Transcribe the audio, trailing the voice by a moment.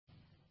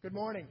Good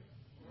morning.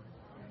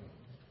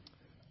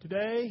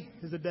 Today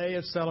is a day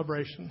of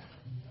celebration.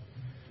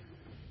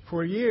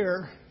 For a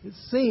year, it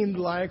seemed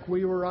like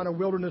we were on a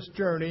wilderness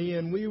journey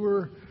and we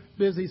were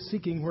busy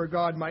seeking where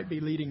God might be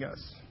leading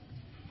us.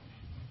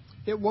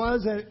 It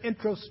was an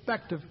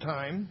introspective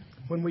time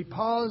when we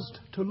paused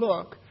to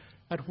look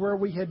at where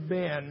we had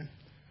been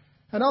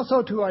and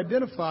also to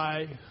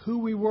identify who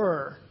we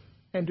were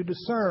and to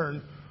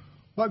discern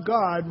what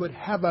God would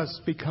have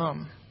us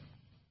become.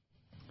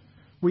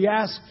 We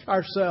asked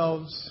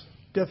ourselves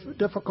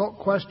difficult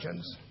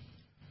questions,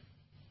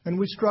 and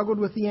we struggled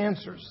with the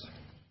answers.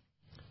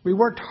 We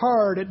worked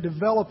hard at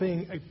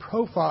developing a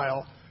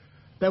profile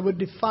that would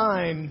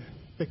define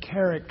the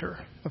character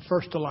of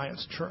First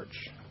Alliance Church.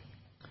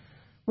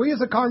 We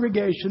as a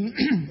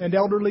congregation and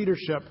elder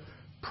leadership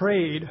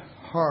prayed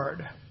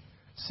hard,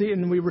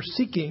 and we were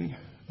seeking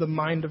the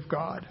mind of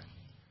God.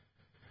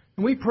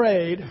 And we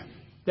prayed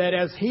that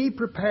as He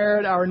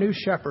prepared our new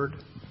shepherd,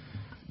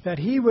 that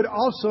He would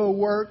also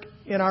work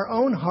in our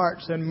own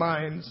hearts and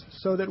minds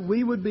so that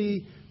we would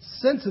be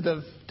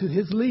sensitive to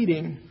His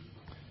leading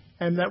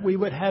and that we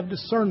would have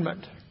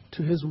discernment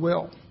to His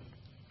will.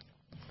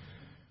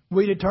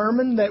 We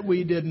determined that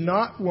we did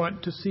not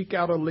want to seek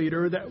out a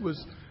leader that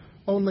was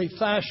only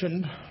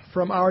fashioned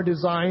from our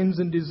designs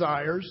and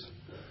desires,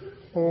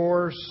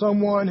 or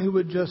someone who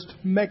would just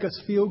make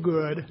us feel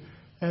good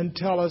and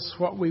tell us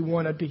what we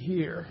wanted to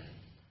hear,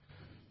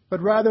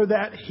 but rather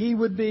that He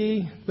would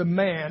be the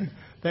man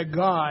that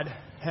God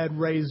had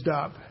raised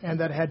up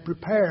and that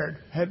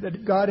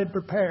that God had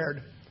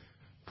prepared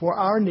for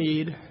our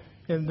need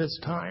in this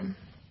time.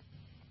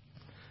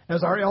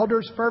 As our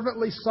elders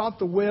fervently sought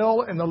the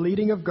will and the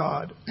leading of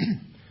God,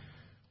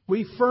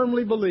 we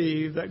firmly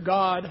believe that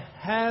God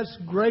has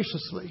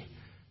graciously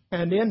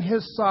and in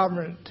His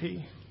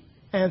sovereignty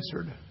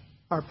answered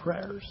our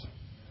prayers.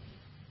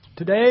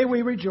 Today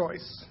we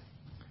rejoice.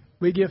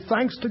 We give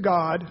thanks to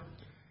God,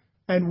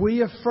 and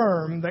we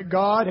affirm that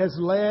God has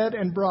led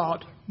and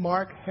brought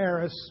Mark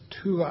Harris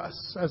to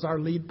us as our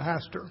lead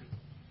pastor,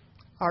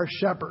 our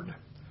shepherd,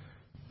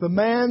 the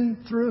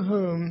man through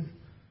whom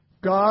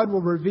God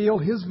will reveal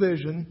His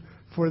vision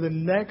for the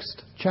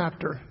next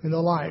chapter in the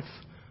life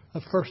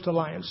of First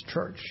Alliance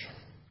Church.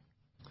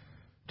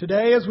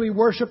 Today, as we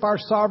worship our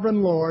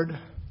sovereign Lord,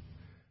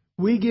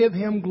 we give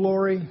Him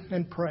glory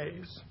and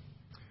praise.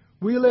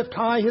 We lift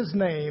high His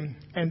name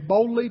and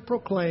boldly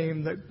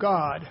proclaim that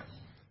God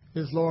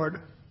is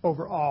Lord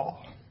over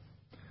all.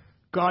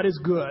 God is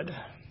good.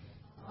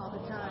 All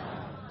the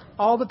time.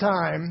 All the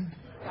time.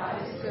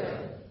 God is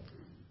good.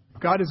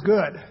 God is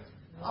good.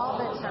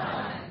 All the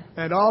time.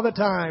 And all the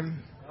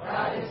time.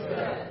 God is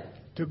good.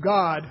 To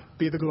God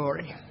be the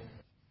glory.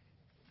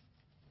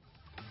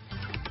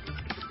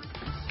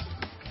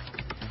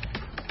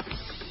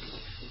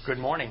 Good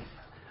morning.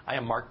 I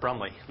am Mark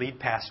Brumley, lead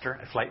pastor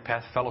at Flight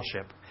Path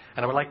Fellowship,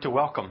 and I would like to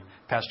welcome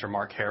Pastor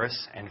Mark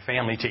Harris and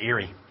family to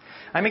Erie.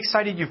 I'm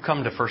excited you've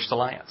come to First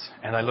Alliance,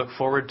 and I look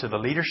forward to the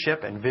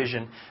leadership and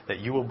vision that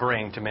you will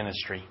bring to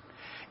ministry.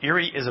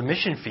 Erie is a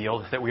mission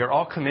field that we are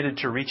all committed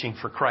to reaching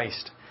for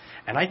Christ,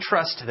 and I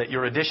trust that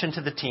your addition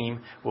to the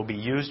team will be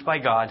used by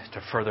God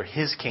to further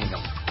His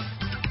kingdom.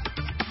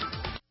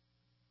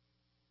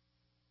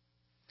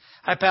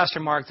 Hi, Pastor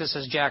Mark. This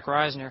is Jack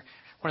Reisner,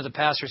 one of the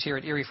pastors here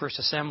at Erie First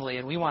Assembly,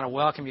 and we want to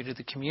welcome you to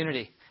the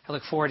community. I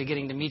look forward to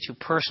getting to meet you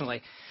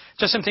personally.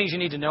 Just some things you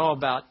need to know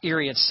about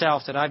Erie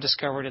itself that I've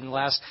discovered in the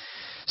last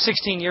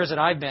 16 years that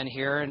I've been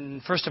here.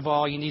 And first of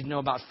all, you need to know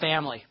about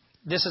family.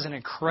 This is an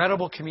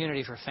incredible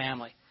community for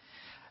family.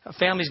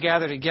 Families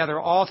gather together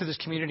all through this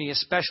community,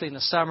 especially in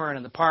the summer and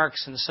in the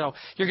parks. And so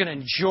you're going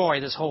to enjoy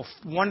this whole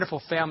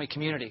wonderful family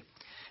community.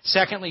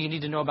 Secondly, you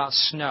need to know about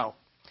snow.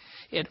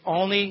 It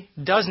only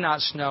does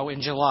not snow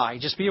in July.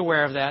 Just be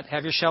aware of that.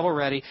 Have your shovel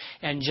ready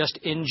and just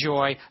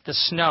enjoy the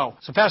snow.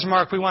 So, Pastor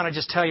Mark, we want to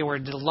just tell you we're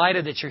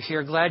delighted that you're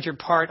here. Glad you're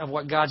part of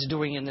what God's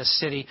doing in this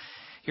city.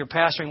 You're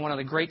pastoring one of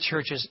the great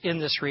churches in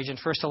this region.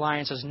 First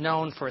Alliance is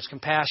known for its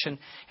compassion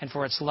and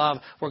for its love.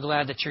 We're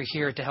glad that you're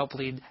here to help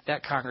lead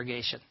that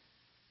congregation.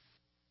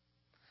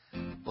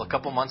 Well, a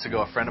couple months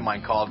ago, a friend of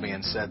mine called me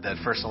and said that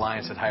First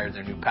Alliance had hired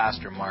their new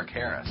pastor, Mark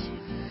Harris.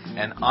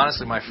 And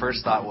honestly, my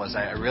first thought was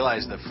I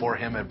realized that For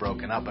Him had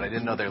broken up, but I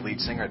didn't know their lead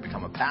singer had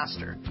become a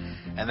pastor.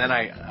 And then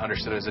I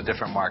understood it was a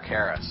different Mark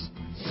Harris.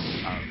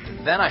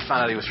 Then I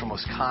found out he was from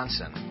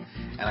Wisconsin.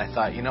 And I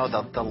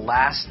thought, the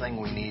last thing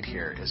we need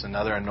here is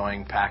another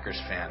annoying Packers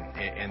fan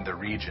in the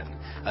region,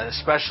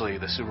 especially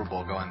the Super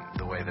Bowl going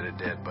the way that it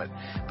did. But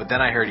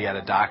then I heard he had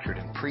a doctorate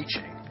in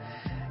preaching.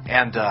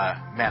 And,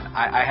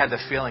 I had the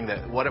feeling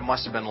that what it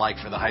must have been like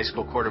for the high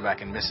school quarterback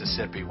in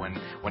Mississippi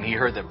when he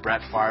heard that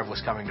Brett Favre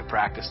was coming to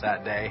practice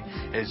that day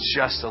is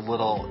just a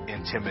little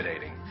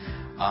intimidating.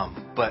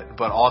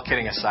 But all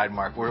kidding aside,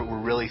 Mark,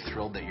 we're really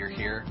thrilled that you're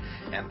here,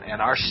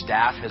 and our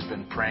staff has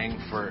been praying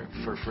for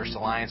First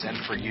Alliance and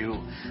for you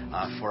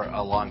for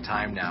a long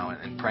time now,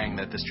 and praying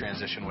that this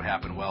transition would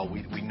happen well.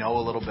 We know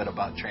a little bit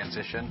about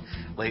transition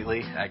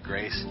lately at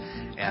Grace,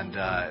 and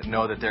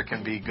know that there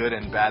can be good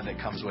and bad that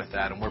comes with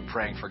that, and we're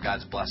praying for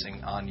God's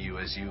blessing on you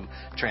as you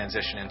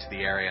transition into the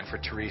area, and for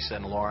Teresa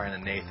and Lauren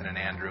and Nathan and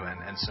Andrew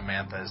and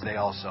Samantha as they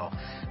also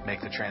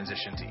make the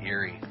transition to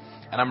Erie.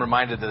 And I'm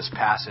reminded of this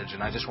passage,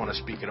 and I just want to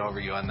speak it over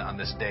you on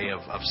this day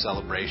of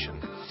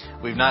celebration.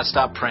 We've not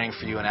stopped praying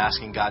for you and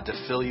asking God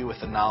to fill you with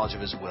the knowledge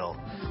of His will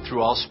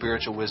through all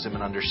spiritual wisdom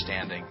and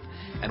understanding.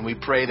 And we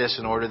pray this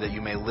in order that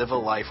you may live a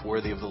life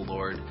worthy of the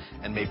Lord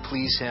and may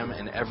please Him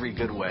in every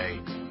good way,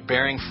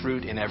 bearing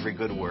fruit in every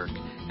good work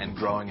and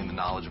growing in the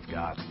knowledge of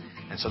God.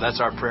 And so that's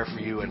our prayer for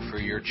you and for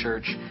your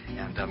church,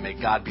 and may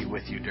God be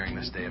with you during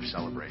this day of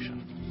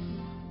celebration.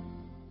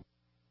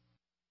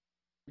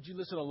 Would you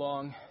listen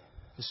along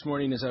this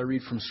morning as I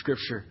read from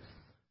Scripture?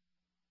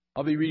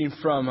 I'll be reading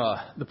from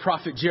the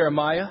prophet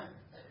Jeremiah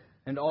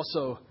and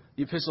also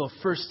the epistle of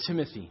 1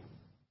 Timothy.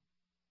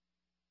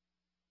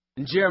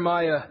 In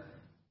Jeremiah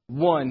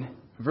 1,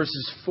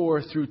 verses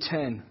 4 through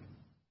 10,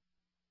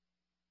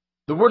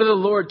 the word of the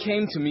Lord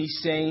came to me,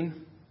 saying,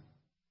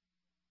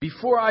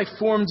 "Before I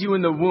formed you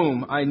in the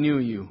womb, I knew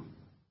you.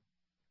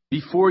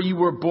 Before you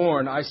were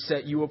born, I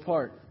set you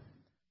apart.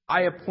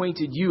 I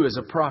appointed you as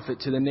a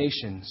prophet to the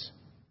nations."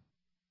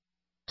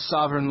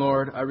 "Sovereign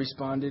Lord," I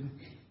responded,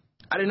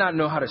 "I did not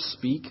know how to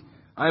speak.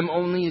 I am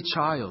only a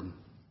child."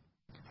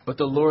 But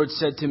the Lord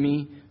said to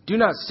me, "Do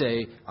not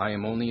say, 'I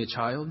am only a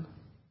child.'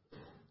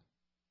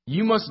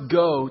 You must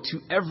go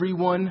to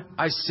everyone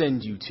I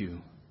send you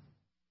to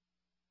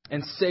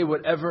and say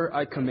whatever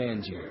I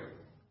command you.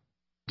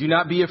 Do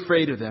not be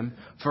afraid of them,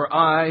 for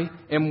I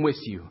am with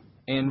you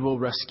and will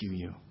rescue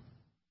you,"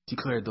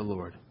 declared the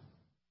Lord.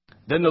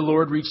 Then the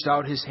Lord reached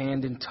out His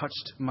hand and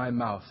touched my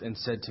mouth and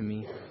said to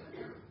me,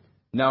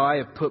 "Now I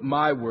have put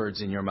my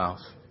words in your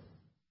mouth.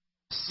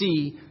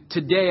 See,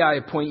 today I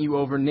appoint you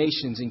over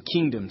nations and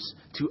kingdoms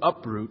to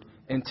uproot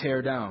and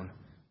tear down,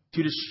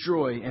 to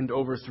destroy and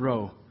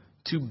overthrow,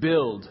 to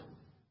build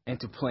and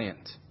to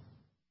plant."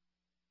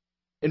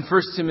 In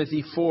 1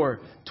 Timothy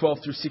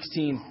 4:12 through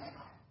 16,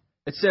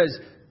 it says,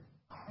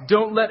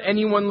 "Don't let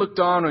anyone look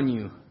down on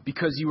you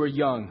because you are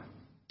young,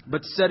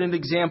 but set an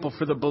example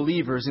for the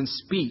believers in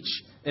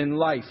speech, in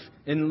life,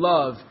 in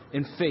love,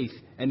 in faith,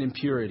 and in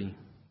purity.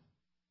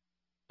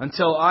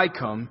 Until I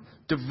come,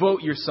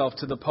 devote yourself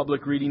to the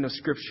public reading of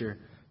Scripture,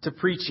 to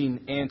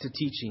preaching and to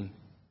teaching.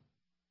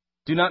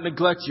 Do not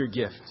neglect your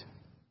gift,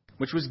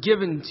 which was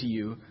given to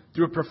you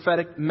through a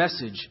prophetic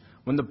message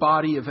when the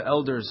body of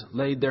elders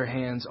laid their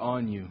hands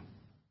on you.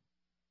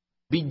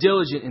 Be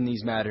diligent in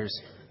these matters.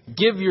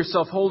 Give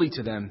yourself wholly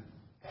to them,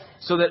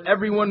 so that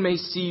everyone may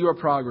see your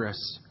progress.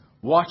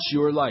 Watch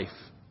your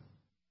life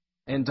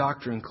and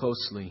doctrine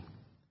closely.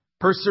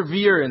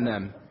 Persevere in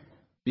them,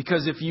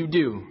 because if you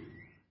do,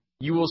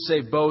 you will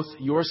save both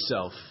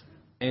yourself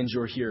and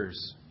your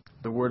hearers."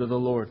 The word of the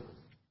Lord.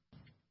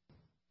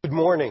 Good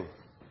morning.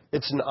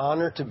 It's an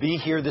honor to be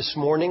here this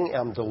morning.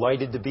 I'm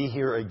delighted to be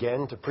here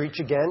again, to preach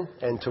again,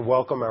 and to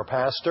welcome our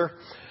pastor.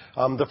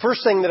 The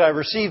first thing that I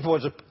received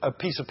was a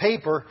piece of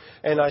paper,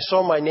 and I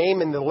saw my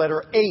name and the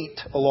letter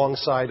 8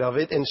 alongside of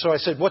it. And so I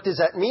said, "What does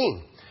that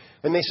mean?"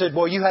 And they said,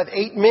 "Well, you have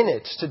 8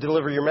 minutes to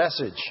deliver your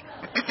message."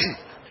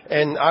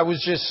 And I was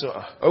just,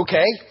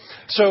 okay.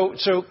 So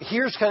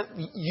here's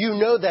you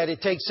know that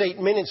it takes 8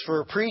 minutes for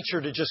a preacher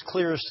to just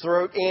clear his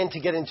throat and to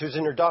get into his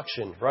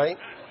introduction, right?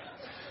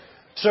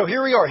 So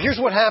here we are. Here's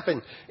what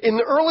happened. In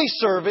the early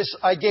service,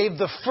 I gave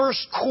the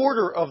first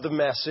quarter of the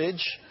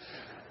message.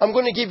 I'm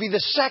going to give you the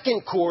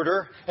second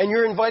quarter, and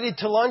you're invited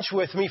to lunch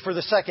with me for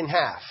the second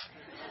half.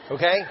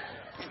 Okay?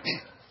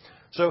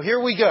 So here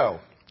we go.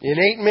 In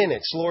 8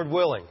 minutes, Lord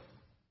willing.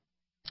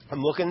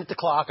 I'm looking at the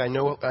clock. I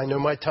know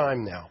my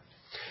time now.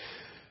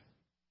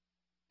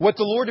 What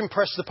the Lord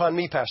impressed upon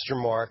me, Pastor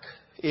Mark,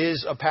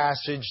 is a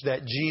passage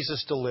that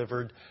Jesus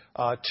delivered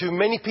to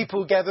many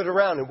people who gathered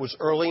around. It was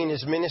early in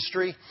His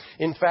ministry.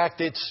 In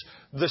fact, it's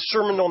the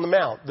Sermon on the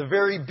Mount. The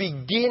very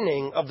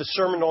beginning of the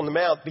Sermon on the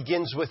Mount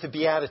begins with the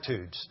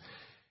Beatitudes.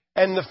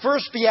 And the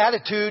first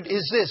Beatitude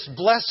is this: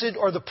 "Blessed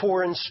are the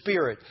poor in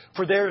spirit,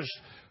 for theirs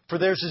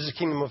is the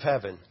kingdom of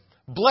heaven."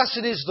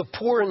 Blessed is the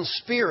poor in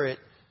spirit,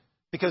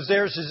 because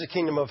theirs is the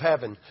kingdom of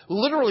heaven.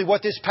 Literally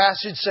what this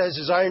passage says,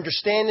 as I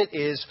understand it,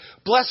 is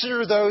blessed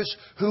are those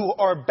who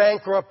are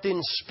bankrupt in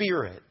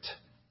spirit,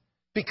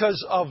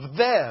 because of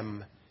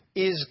them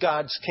is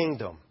God's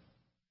kingdom.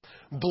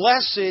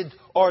 Blessed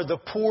are the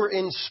poor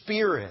in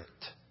spirit,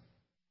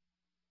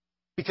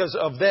 because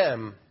of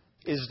them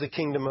is the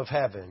kingdom of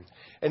heaven.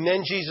 And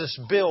then Jesus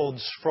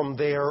builds from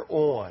there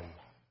on.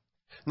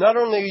 Not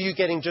only are you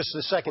getting just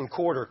the second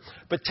quarter,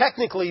 but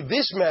technically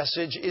this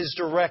message is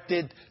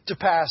directed to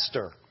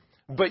pastor.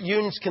 But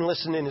you can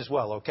listen in as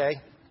well,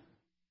 okay?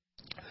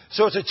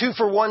 So it's a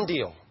 2-for-1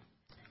 deal.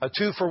 A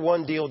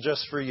 2-for-1 deal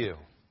just for you.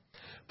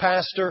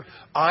 Pastor,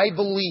 I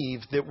believe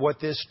that what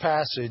this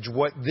passage,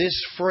 what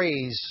this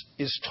phrase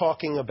is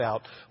talking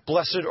about,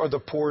 blessed are the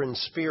poor in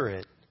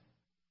spirit,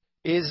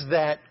 is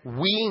that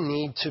we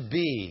need to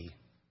be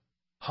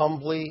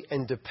humbly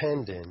and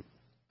dependent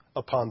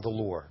upon the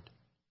Lord.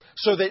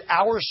 So that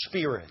our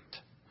spirit,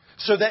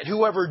 so that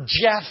whoever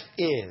Jeff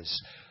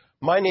is,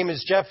 my name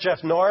is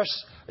Jeff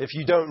Norris. If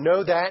you don't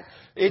know that,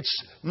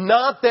 it's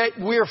not that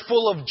we're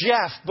full of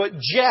Jeff, but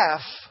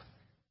Jeff,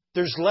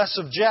 there's less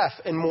of Jeff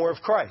and more of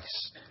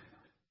Christ.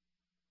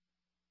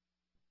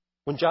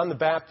 When John the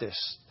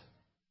Baptist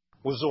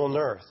was on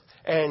earth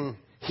and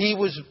he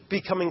was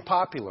becoming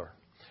popular,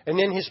 and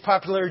then his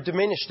popularity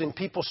diminished and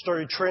people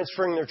started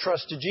transferring their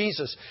trust to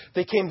Jesus,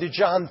 they came to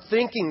John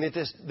thinking that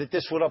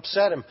this would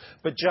upset him.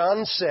 But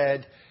John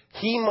said,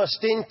 he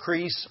must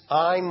increase,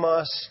 I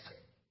must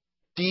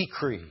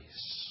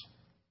decrease.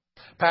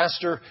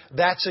 Pastor,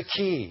 that's a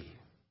key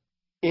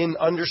in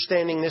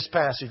understanding this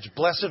passage.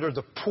 Blessed are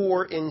the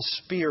poor in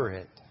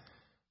spirit,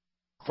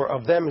 for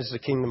of them is the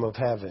kingdom of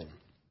heaven.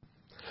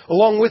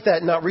 Along with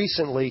that, not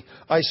recently,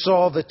 I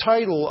saw the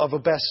title of a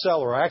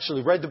bestseller. I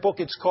actually read the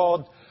book. It's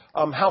called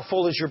How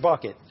Full Is Your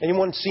Bucket?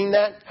 Anyone seen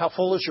that? How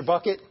Full Is Your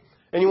Bucket?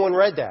 Anyone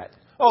read that?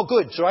 Oh,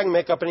 good. So I can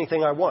make up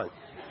anything I want.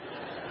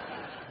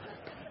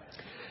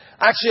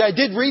 Actually, I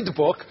did read the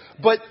book,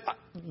 but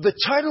the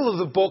title of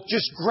the book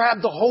just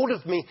grabbed a hold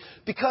of me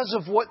because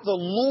of what the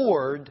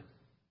Lord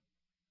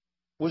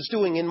was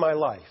doing in my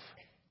life.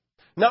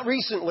 Not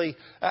recently,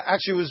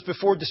 actually it was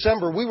before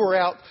December, we were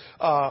out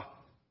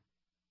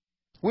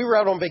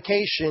on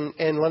vacation,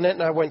 and Lynette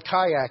and I went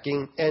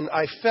kayaking, and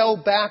I fell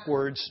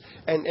backwards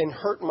and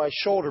hurt my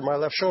shoulder, my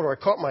left shoulder. I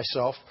caught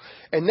myself.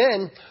 And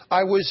then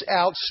I was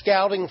out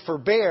scouting for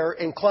bear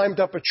and climbed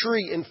up a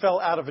tree and fell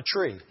out of a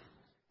tree.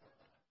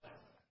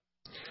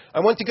 I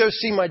went to go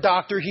see my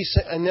doctor,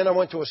 and then I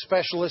went to a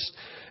specialist.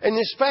 And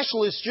this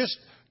specialist just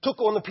took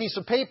on a piece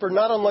of paper,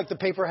 not unlike the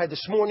paper I had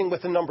this morning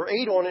with the number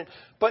 8 on it,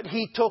 but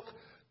he took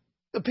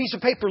a piece of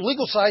paper,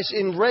 legal size,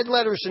 in red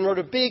letters and wrote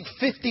a big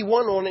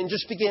 51 on it and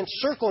just began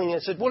circling it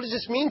and said, what does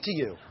this mean to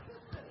you?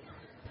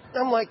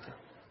 And I'm like,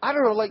 I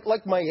don't know,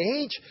 like my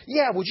age?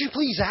 Yeah, would you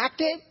please act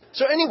it?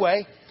 So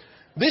anyway,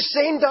 this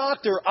same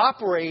doctor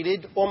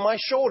operated on my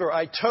shoulder.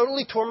 I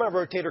totally tore my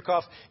rotator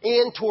cuff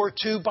and tore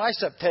 2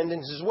 bicep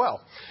tendons as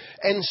well.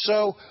 And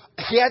so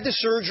he had the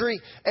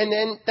surgery, and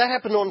then that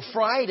happened on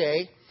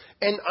Friday.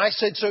 And I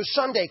said, so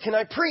Sunday, can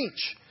I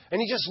preach? And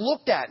he just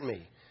looked at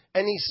me.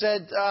 And he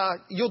said,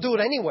 you'll do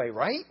it anyway,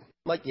 right?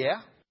 I'm like,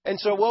 yeah. And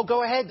so, well,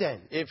 go ahead then.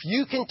 If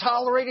you can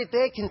tolerate it,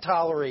 they can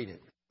tolerate it.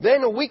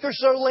 Then a week or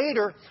so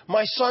later,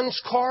 my son's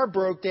car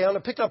broke down, a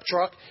pickup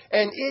truck,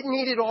 and it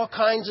needed all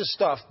kinds of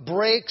stuff.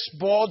 Brakes,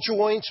 ball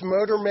joints,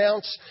 motor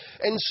mounts.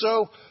 And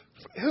so,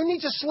 who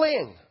needs a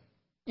sling?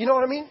 You know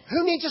what I mean?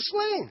 Who needs a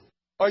sling?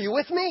 Are you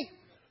with me?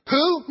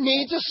 Who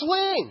needs a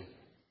sling?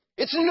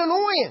 It's an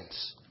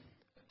annoyance.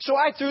 So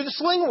I threw the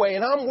sling away,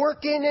 and I'm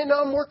working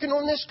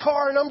on this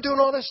car, and I'm doing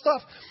all this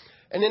stuff.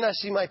 And then I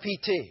see my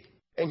PT,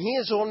 and he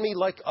is on me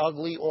like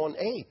ugly on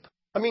ape.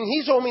 I mean,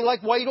 he's on me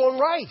like white on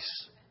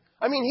rice.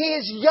 I mean, he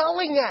is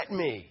yelling at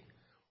me.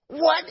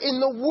 What in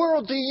the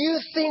world do you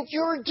think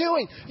you're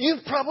doing?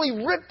 You've probably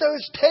ripped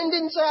those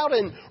tendons out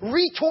and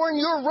retorn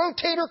your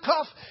rotator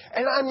cuff.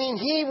 And I mean,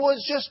 he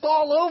was just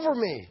all over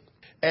me.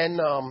 And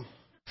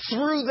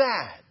through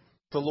that,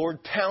 the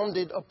Lord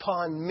pounded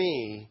upon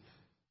me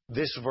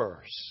this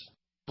verse.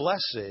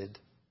 Blessed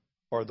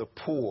are the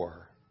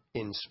poor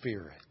in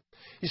spirit.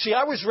 You see,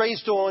 I was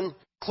raised on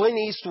Clint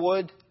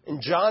Eastwood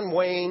and John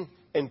Wayne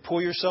and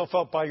pull yourself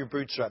up by your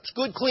bootstraps.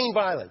 Good, clean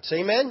violence.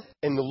 Amen?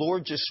 And the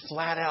Lord just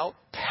flat out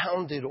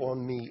pounded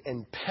on me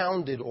and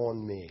pounded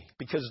on me.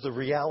 Because the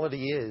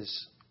reality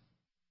is,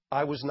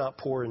 I was not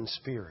poor in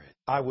spirit.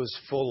 I was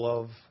full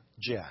of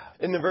Jeff.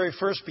 And the very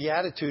first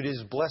beatitude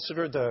is, blessed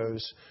are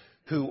those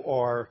who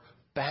are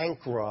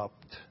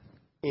bankrupt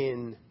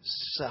in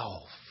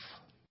self.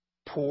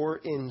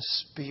 Poor in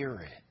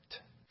spirit.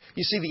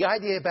 You see, the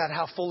idea about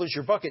how full is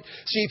your bucket.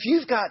 See, if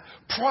you've got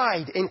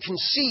pride and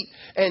conceit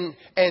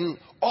and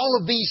all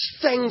of these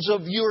things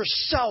of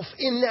yourself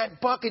in that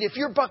bucket, if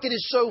your bucket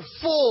is so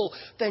full,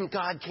 then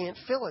God can't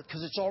fill it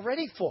because it's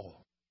already full.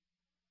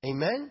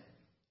 Amen?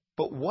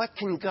 But what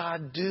can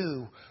God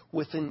do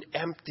with an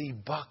empty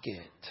bucket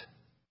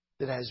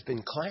that has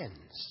been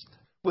cleansed?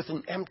 With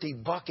an empty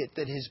bucket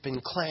that has been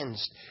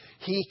cleansed,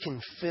 He can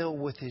fill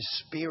with His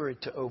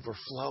Spirit to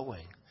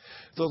overflowing.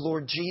 The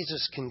Lord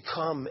Jesus can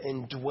come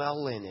and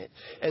dwell in it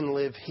and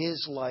live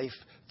His life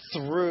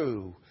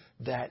through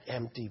that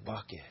empty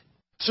bucket.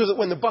 So that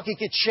when the bucket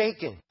gets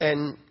shaken,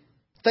 and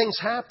things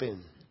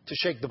happen to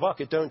shake the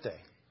bucket, don't they?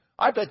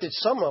 I bet that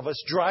some of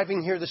us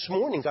driving here this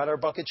morning got our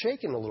bucket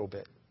shaken a little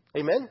bit.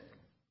 Amen?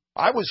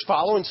 I was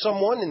following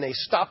someone and they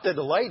stopped at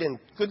a light and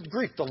good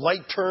grief, the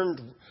light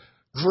turned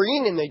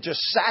green and they just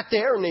sat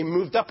there and they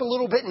moved up a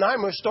little bit and I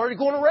almost started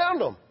going around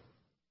them.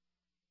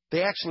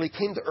 They actually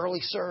came to early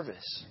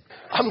service.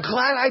 I'm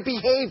glad I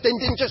behaved and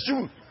didn't just...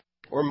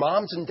 Or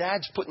moms and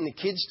dads putting the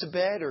kids to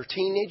bed or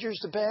teenagers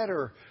to bed.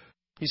 Or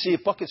you see, a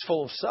bucket's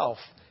full of self.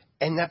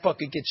 and that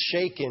bucket gets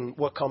shaken,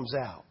 what comes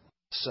out?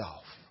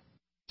 Self.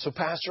 So,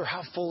 Pastor,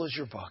 how full is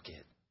your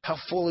bucket? How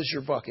full is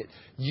your bucket?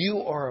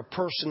 You are a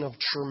person of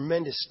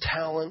tremendous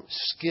talent,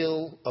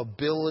 skill,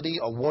 ability,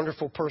 a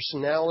wonderful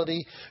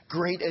personality,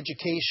 great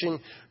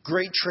education,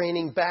 great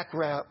training,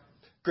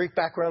 great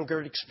background,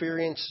 great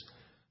experience.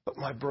 But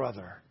my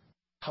brother,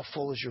 how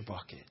full is your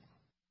bucket?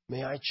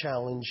 May I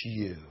challenge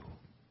you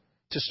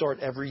to start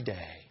every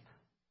day,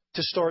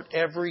 to start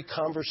every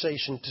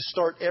conversation, to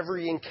start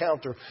every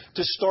encounter,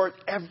 to start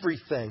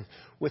everything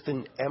with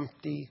an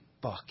empty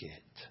bucket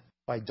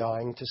by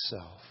dying to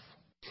self.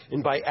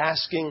 And by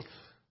asking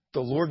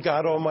the Lord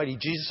God Almighty,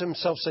 Jesus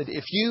himself said,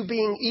 if you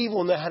being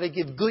evil know how to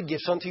give good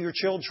gifts unto your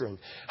children,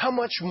 how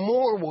much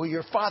more will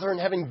your Father in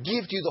heaven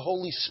give to you the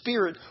Holy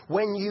Spirit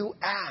when you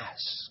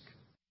ask?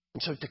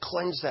 And so to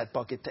cleanse that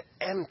bucket, to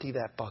empty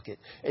that bucket,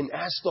 and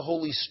ask the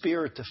Holy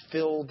Spirit to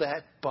fill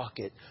that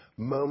bucket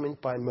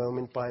moment by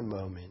moment by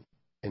moment.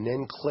 And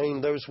then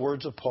claim those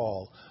words of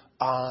Paul,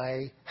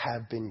 I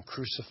have been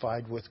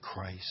crucified with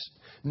Christ.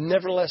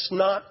 Nevertheless,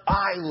 not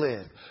I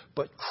live,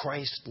 but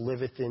Christ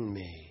liveth in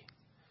me.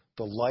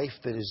 The life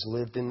that is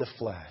lived in the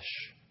flesh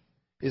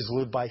is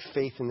lived by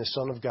faith in the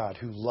Son of God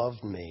who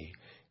loved me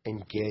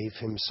and gave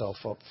himself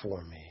up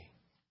for me.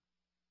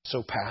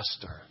 So,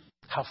 Pastor,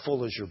 how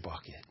full is your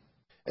bucket?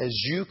 As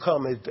you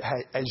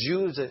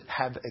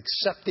have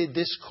accepted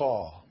this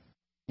call,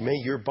 may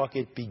your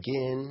bucket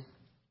begin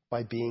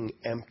by being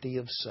empty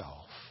of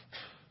self.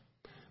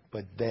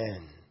 But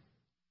then,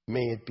 may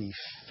it be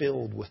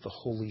filled with the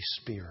Holy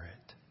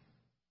Spirit.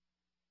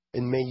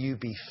 And may you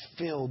be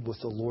filled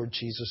with the Lord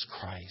Jesus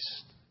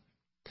Christ.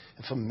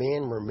 If a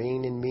man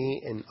remain in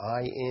me and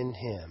I in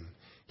him,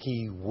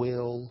 he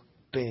will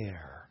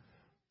bear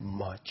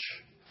much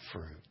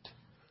fruit.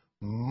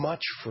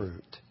 Much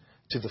fruit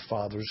to the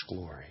Father's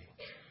glory.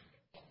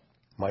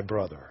 My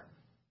brother,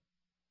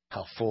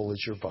 how full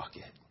is your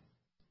bucket?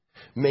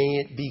 May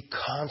it be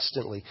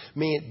constantly,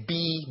 may it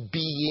be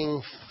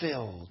being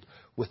filled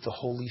with the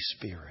Holy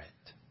Spirit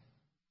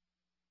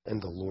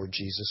and the Lord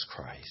Jesus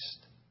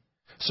Christ.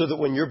 So that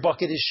when your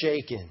bucket is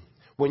shaken,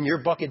 when your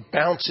bucket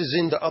bounces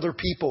into other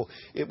people,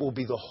 it will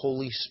be the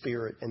Holy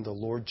Spirit and the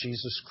Lord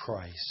Jesus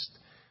Christ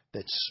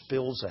that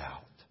spills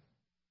out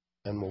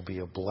and will be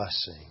a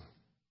blessing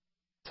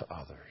to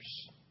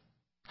others.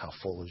 How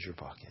full is your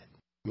bucket?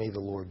 May the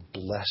Lord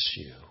bless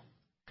you.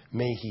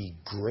 May he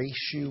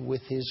grace you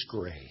with his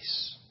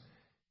grace.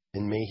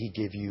 And may he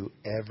give you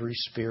every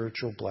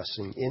spiritual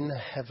blessing in the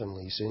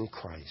heavenlies in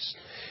Christ.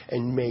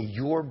 And may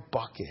your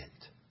bucket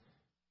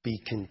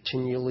be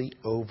continually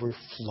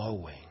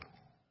overflowing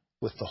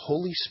with the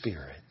Holy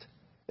Spirit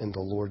and the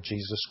Lord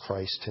Jesus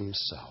Christ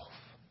himself.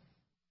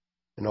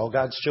 And all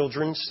God's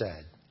children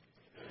said,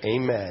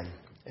 amen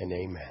and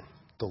amen.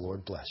 The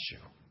Lord bless you.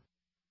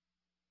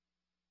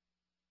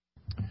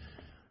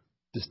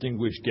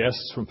 Distinguished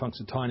guests from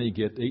Punxsutawney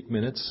get 8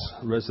 minutes.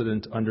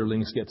 Resident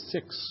underlings get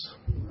 6.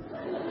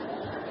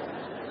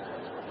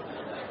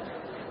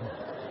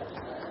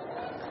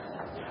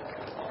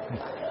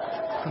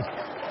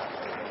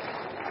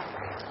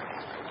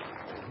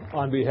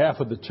 On behalf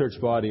of the church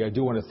body, I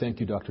do want to thank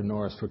you, Dr.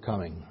 Norris, for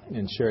coming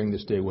and sharing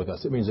this day with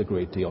us. It means a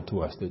great deal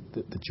to us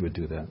that you would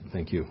do that.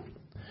 Thank you.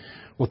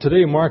 Well,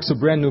 today marks a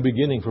brand new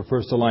beginning for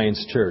First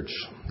Alliance Church.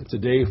 It's a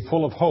day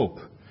full of hope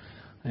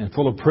and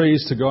full of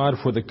praise to God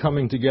for the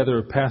coming together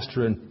of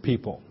pastor and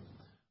people.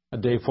 A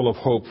day full of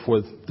hope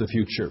for the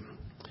future.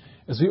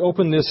 As we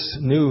open this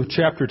new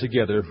chapter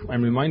together,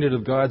 I'm reminded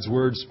of God's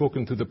words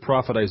spoken through the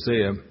prophet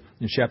Isaiah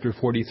in chapter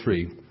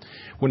 43,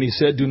 when he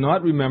said, do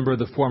not remember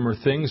the former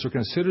things or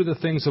consider the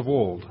things of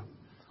old.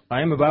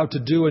 I am about to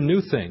do a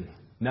new thing.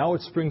 Now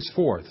it springs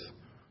forth.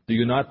 Do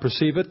you not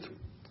perceive it?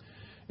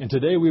 And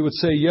today we would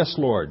say, yes,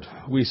 Lord,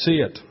 we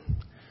see it.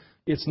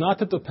 It's not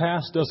that the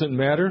past doesn't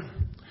matter,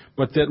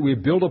 but that we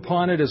build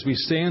upon it as we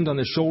stand on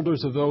the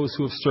shoulders of those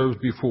who have served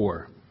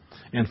before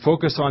and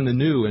focus on the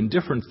new and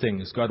different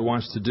things God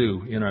wants to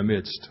do in our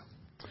midst.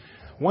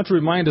 I want to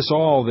remind us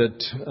all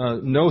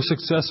that no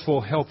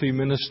successful, healthy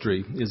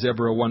ministry is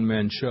ever a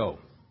one-man show.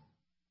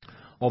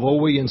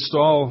 Although we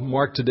install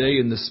Mark today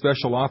in the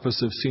special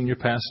office of senior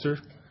pastor,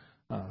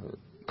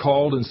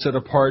 called and set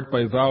apart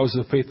by vows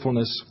of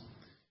faithfulness,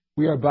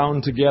 we are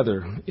bound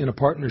together in a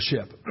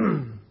partnership.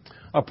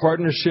 A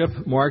partnership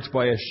marked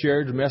by a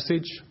shared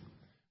message,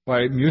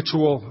 by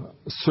mutual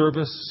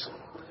service,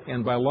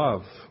 and by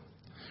love.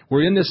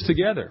 We're in this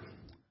together.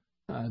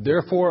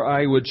 Therefore,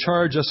 I would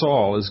charge us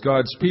all as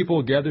God's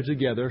people gather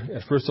together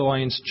at First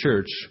Alliance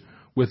Church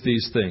with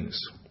these things.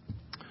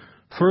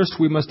 First,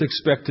 we must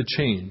expect a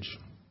change.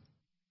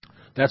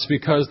 That's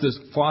because the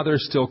Father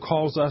still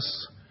calls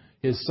us,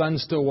 His Son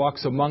still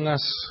walks among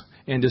us,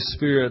 and His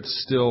Spirit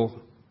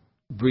still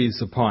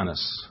breathes upon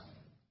us.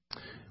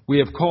 We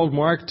have called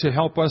Mark to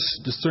help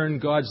us discern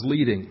God's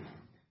leading,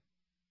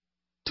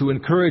 to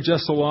encourage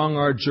us along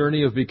our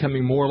journey of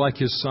becoming more like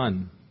His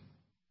Son,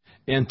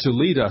 and to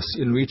lead us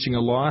in reaching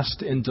a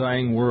lost and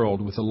dying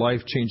world with a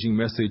life-changing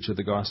message of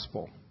the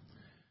gospel.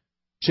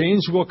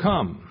 Change will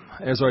come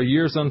as our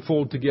years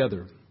unfold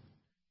together.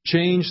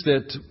 Change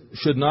that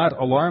should not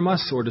alarm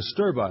us or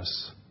disturb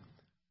us,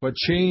 but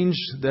change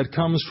that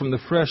comes from the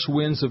fresh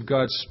winds of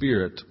God's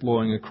Spirit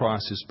blowing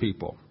across His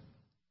people.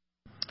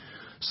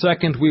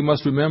 Second, we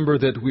must remember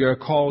that we are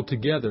called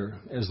together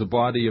as the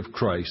body of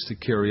Christ to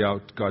carry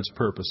out God's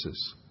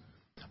purposes.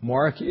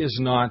 Mark is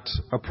not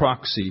a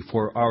proxy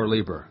for our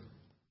labor.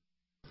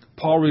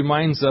 Paul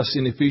reminds us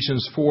in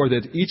Ephesians 4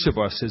 that each of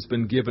us has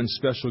been given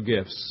special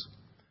gifts,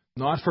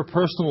 not for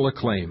personal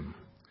acclaim,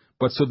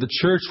 but so the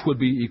church would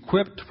be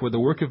equipped for the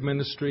work of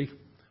ministry,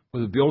 for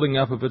the building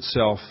up of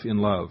itself in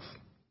love.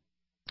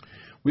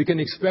 We can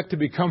expect to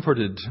be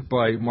comforted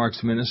by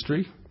Mark's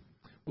ministry,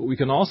 but we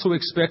can also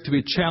expect to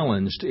be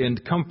challenged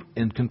and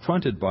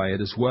confronted by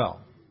it as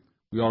well.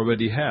 We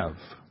already have.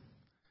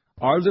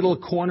 Our little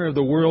corner of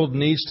the world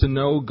needs to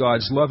know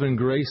God's love and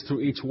grace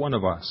through each one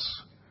of us.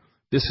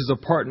 This is a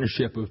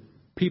partnership of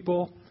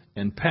people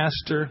and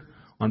pastor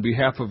on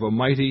behalf of a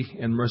mighty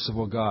and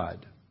merciful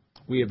God.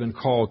 We have been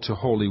called to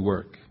holy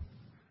work.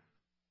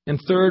 And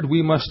third,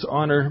 we must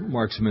honor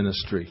Mark's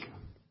ministry.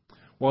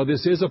 While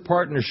this is a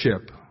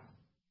partnership,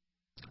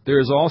 there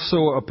is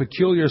also a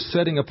peculiar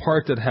setting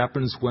apart that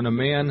happens when a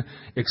man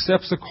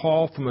accepts a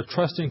call from a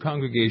trusting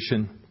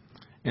congregation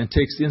and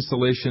takes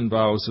installation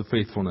vows of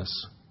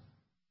faithfulness.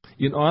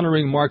 In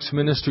honoring Mark's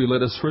ministry,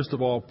 let us first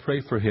of all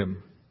pray for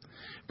him.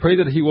 Pray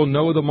that he will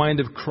know the mind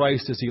of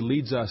Christ as he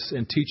leads us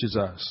and teaches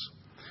us.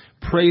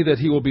 Pray that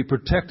he will be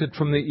protected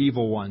from the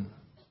evil one.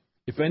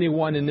 If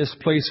anyone in this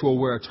place will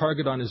wear a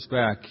target on his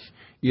back,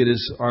 it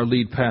is our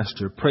lead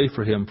pastor. Pray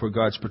for him for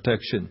God's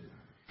protection.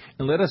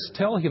 And let us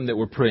tell him that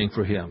we're praying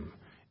for him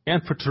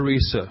and for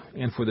Teresa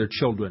and for their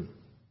children.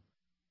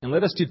 And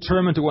let us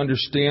determine to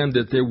understand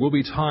that there will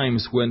be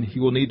times when he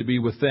will need to be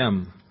with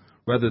them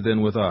rather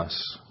than with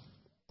us.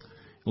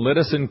 And let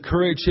us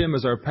encourage him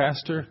as our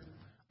pastor,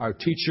 our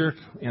teacher,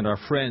 and our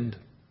friend.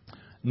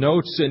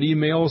 Notes and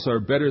emails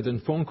are better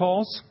than phone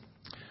calls,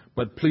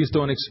 but please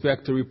don't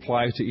expect to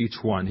reply to each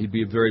one. He'd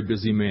be a very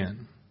busy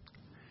man.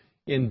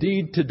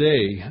 Indeed,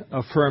 today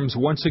affirms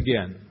once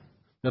again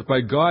that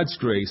by God's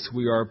grace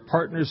we are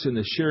partners in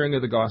the sharing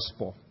of the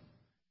gospel.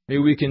 May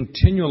we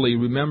continually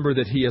remember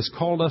that He has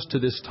called us to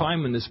this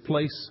time and this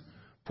place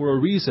for a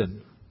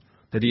reason,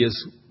 that He has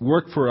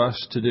work for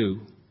us to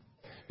do.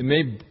 And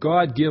may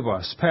God give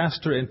us,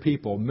 pastor and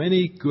people,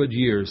 many good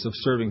years of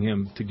serving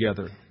Him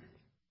together.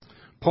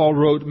 Paul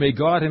wrote, "May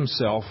God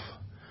Himself,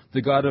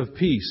 the God of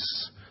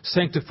peace,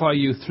 sanctify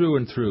you through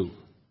and through.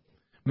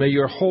 May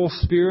your whole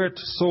spirit,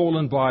 soul,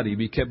 and body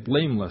be kept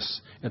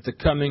blameless at the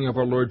coming of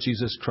our Lord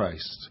Jesus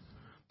Christ.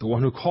 The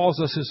one who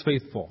calls us is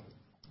faithful,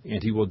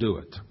 and He will do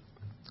it."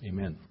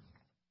 Amen.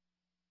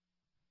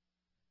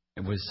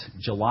 It was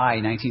July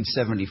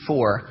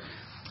 1974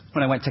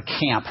 when I went to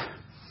camp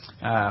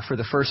for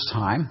the first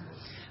time.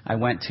 I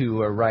went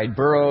to ride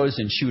burros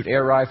and shoot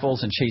air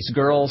rifles and chase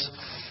girls.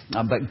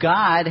 But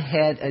God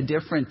had a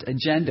different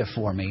agenda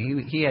for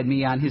me. He had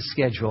me on His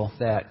schedule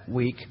that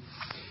week.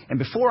 And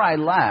before I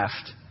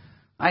left,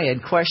 I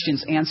had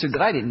questions answered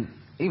that I didn't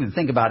even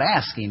think about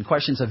asking.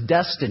 Questions of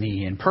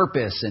destiny and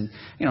purpose. And,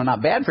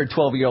 not bad for a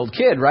 12-year-old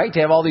kid, right? To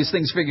have all these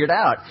things figured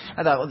out.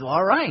 I thought, well,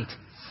 all right.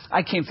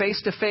 I came face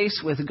to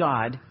face with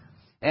God.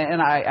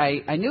 And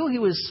I knew He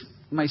was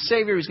my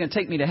Savior. He was going to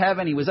take me to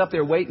heaven. He was up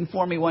there waiting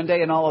for me one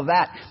day and all of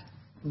that.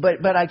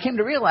 But I came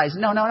to realize,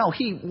 no,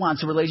 He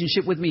wants a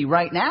relationship with me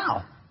right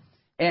now.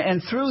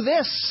 And through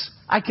this,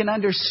 I can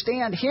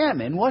understand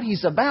Him and what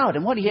He's about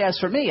and what He has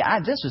for me.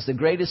 This was the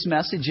greatest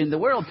message in the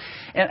world.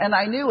 And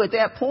I knew at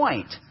that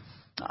point,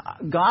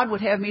 God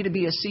would have me to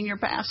be a senior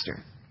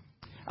pastor.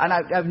 And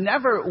I've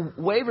never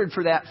wavered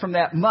from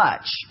that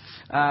much.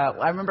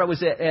 I remember I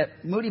was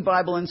at Moody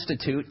Bible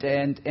Institute,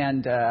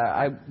 and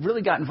I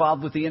really got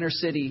involved with the inner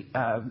city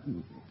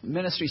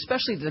ministry,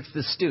 especially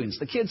the students,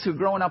 the kids who are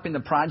growing up in the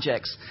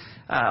projects,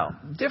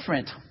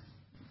 different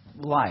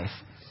life.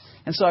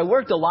 And so I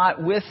worked a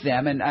lot with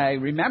them, and I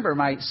remember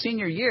my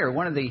senior year,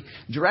 one of the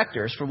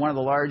directors from one of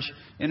the large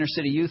inner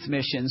city youth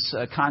missions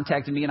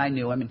contacted me, and I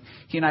knew him, and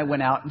he and I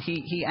went out, and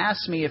he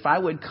asked me if I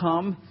would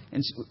come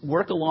and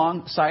work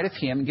alongside of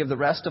him and give the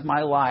rest of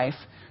my life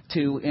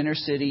to inner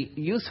city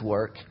youth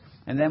work,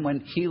 and then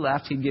when he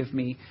left, he'd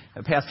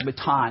pass the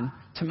baton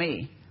to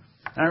me.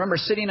 And I remember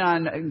sitting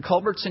on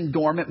Culbertson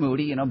dorm at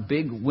Moody,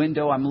 big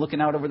window. I'm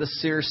looking out over the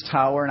Sears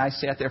Tower, and I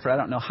sat there for I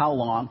don't know how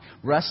long,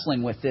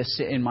 wrestling with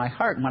this in my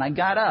heart. And when I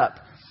got up,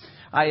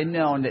 I had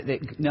known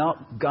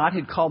that God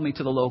had called me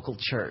to the local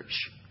church.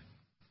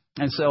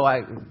 And so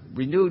I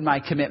renewed my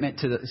commitment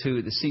to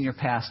the senior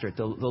pastor at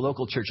the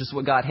local church. This is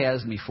what God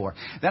has me for.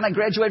 Then I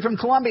graduated from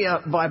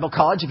Columbia Bible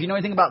College. If you know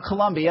anything about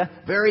Columbia,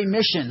 very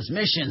mission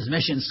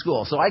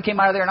school. So I came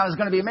out of there and I was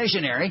going to be a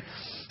missionary.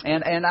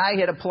 And I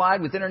had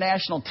applied with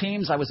international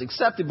teams. I was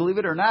accepted, believe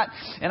it or not.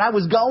 And I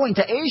was going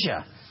to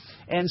Asia.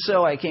 And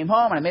so I came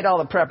home and I made all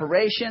the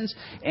preparations.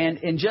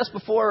 And just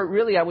before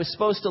really I was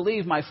supposed to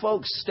leave, my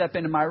folks stepped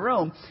into my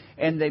room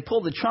and they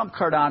pulled the trump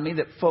card on me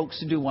that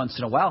folks do once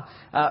in a while.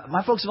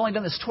 My folks have only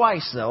done this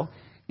twice, though.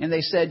 And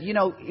they said,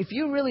 if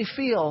you really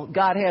feel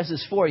God has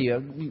this for you,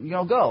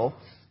 go.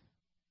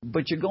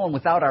 but you're going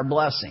without our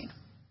blessing.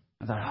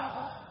 I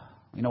thought,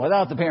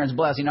 without the parents'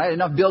 blessing, I had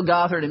enough Bill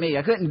Gothard and me.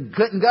 I couldn't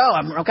go.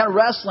 I'm kind of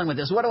wrestling with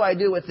this. What do I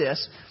do with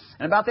this?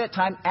 And about that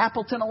time,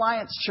 Appleton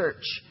Alliance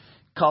Church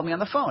called me on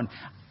the phone.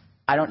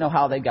 I don't know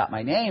how they got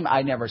my name.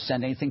 I never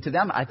sent anything to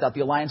them. I thought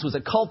the Alliance was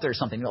a cult or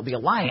something. It'll be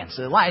Alliance.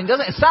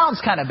 It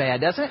sounds kind of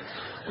bad, doesn't it?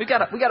 We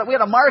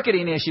had a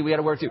marketing issue we had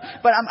to work through.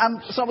 But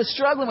so I was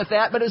struggling with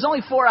that. But it was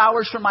only 4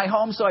 hours from my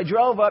home, so I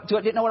drove up to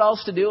it. Didn't know what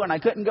else to do, and I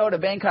couldn't go to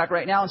Bangkok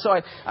right now. And so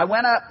I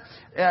went up,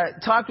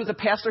 talked with a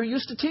pastor who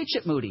used to teach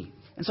at Moody.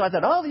 And so I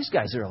thought, these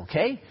guys are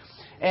okay.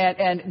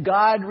 And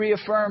God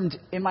reaffirmed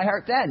in my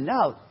heart then,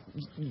 no,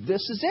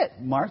 this is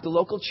it, Mark, the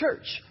local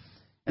church.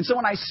 And so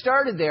when I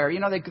started there,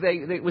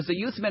 it was the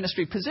youth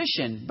ministry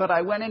position. But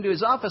I went into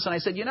his office and I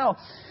said,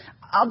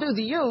 I'll do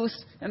the youth.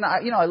 And,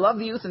 I love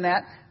the youth and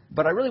that.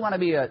 But I really want to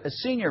be a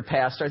senior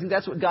pastor. I think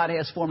that's what God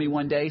has for me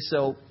one day.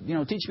 So,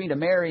 teach me to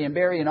marry and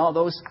bury and all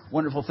those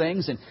wonderful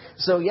things. And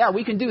so,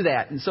 we can do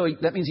that. And so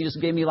that means he just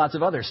gave me lots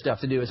of other stuff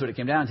to do is what it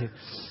came down to.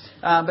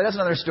 But that's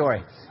another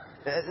story.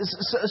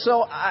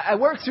 So I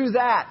worked through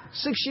that,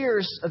 6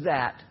 years of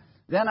that.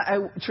 Then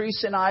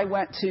Teresa and I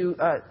went to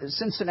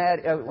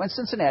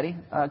Cincinnati,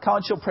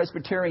 College Hill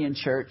Presbyterian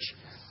Church.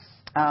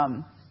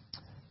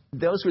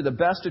 Those were the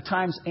best of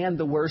times and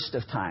the worst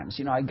of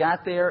times. I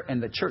got there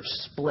and the church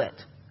split.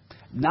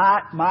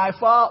 Not my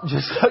fault,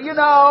 just so you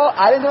know.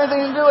 I didn't have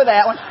anything to do with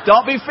that one.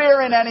 Don't be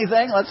fearing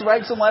anything. Let's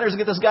write some letters and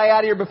get this guy out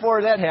of here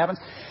before that happens.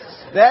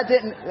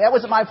 That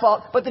wasn't my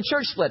fault. But the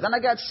church split. Then I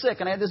got sick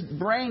and I had this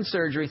brain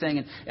surgery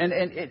thing and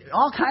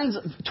all kinds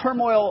of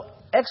turmoil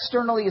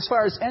externally as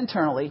far as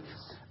internally.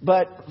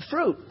 But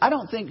fruit, I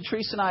don't think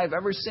Teresa and I have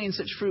ever seen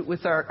such fruit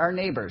with our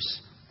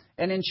neighbors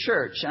and in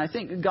church. And I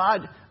think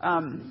God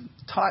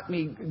taught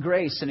me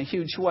grace in a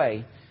huge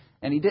way.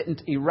 And He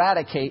didn't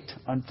eradicate,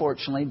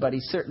 unfortunately, but He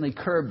certainly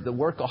curbed the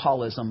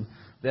workaholism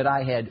that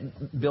I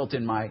had built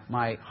in my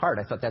heart.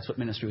 I thought that's what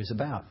ministry was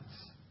about.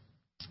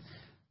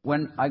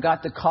 When I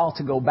got the call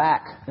to go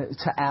back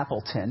to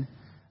Appleton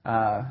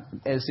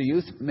as a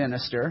youth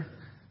minister,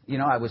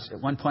 I was at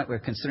one point we were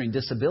considering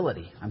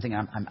disability. I'm thinking,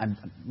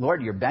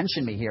 Lord, you're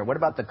benching me here. What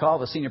about the call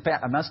of a senior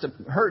pastor? I must have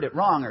heard it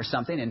wrong or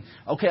something. And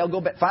okay, I'll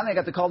go back. Finally, I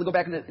got the call to go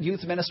back into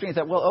youth ministry. And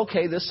I thought, well,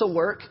 okay, this will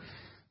work.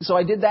 So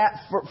I did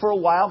that for a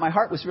while. My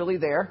heart was really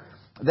there.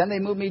 Then they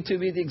moved me to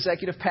be the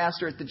executive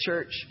pastor at the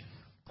church.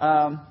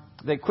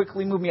 They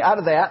quickly moved me out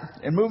of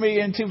that and moved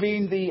me into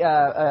being the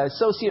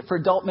associate for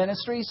adult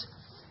ministries.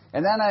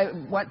 And then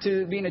I went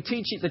to being the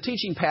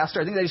teaching pastor.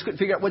 I think they just couldn't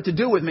figure out what to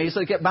do with me, so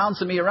they kept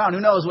bouncing me around.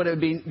 Who knows what it would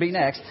be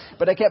next?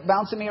 But they kept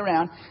bouncing me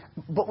around.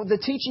 But the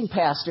teaching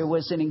pastor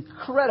was an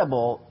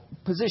incredible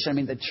position. I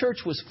mean, the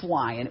church was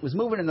flying. It was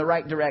moving in the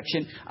right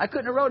direction. I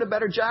couldn't have wrote a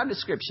better job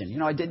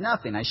description. I did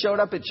nothing. I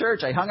showed up at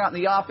church. I hung out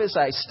in the office.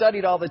 I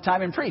studied all the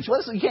time and preached.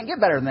 Well, you can't get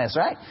better than this,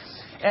 right?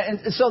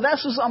 And so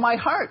this was on my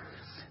heart.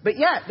 But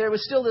yet, there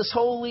was still this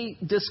holy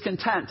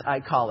discontent,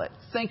 I call it.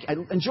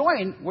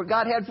 Enjoying what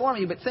God had for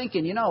me, but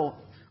thinking,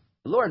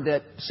 Lord,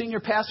 that senior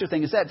pastor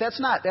thing,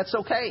 that's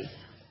okay.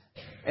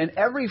 And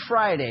every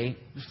Friday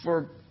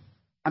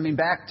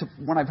back to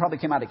when I probably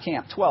came out of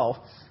camp, 12,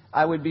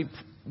 I would be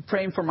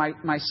praying for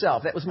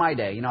myself. That was my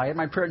day. I had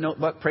my prayer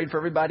notebook, prayed for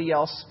everybody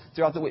else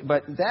throughout the week.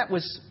 But that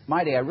was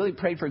my day. I really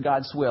prayed for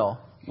God's will.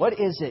 What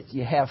is it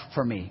you have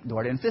for me,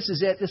 Lord? And if this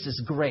is it, this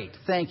is great.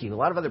 Thank you. A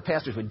lot of other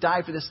pastors would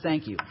die for this.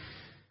 Thank you.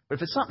 But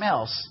if it's something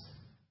else,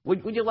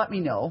 would you let me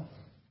know?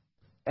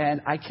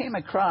 And I came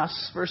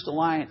across First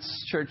Alliance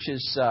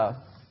Church's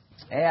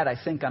ad, I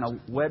think, on a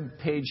web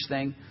page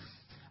thing.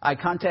 I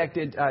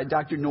contacted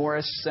Dr.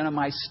 Norris, sent him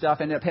my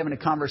stuff, ended up having a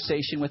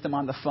conversation with him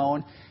on the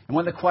phone. And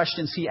one of the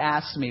questions he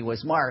asked me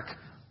was, Mark,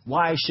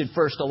 why should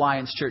First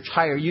Alliance Church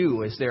hire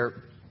you as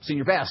their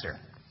senior pastor?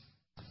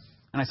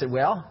 And I said,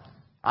 well,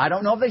 I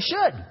don't know if they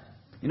should.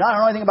 I don't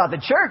know anything about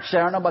the church. I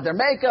don't know about their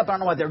makeup. I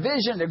don't know about their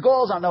vision, their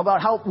goals. I don't know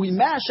about how we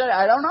mesh.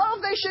 I don't know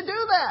if they should do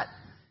that.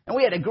 And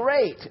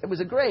it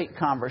was a great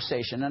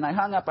conversation. And I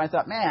hung up. I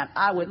thought, man,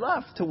 I would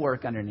love to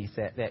work underneath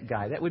that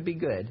guy. That would be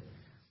good.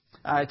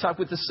 I talked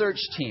with the search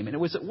team, and it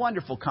was a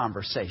wonderful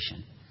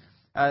conversation.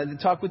 They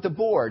talked with the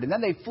board, and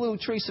then they flew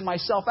Teresa and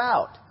myself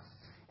out.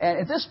 And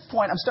at this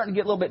point, I'm starting to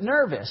get a little bit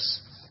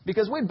nervous.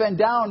 Because we've been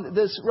down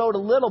this road a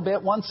little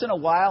bit once in a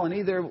while, and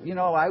either,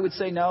 I would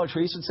say no,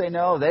 Teresa would say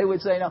no, they would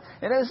say no.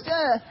 And it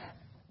was,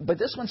 but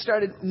this one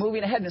started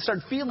moving ahead, and it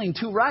started feeling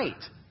too right.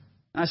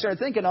 And I started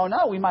thinking, oh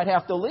no, we might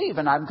have to leave,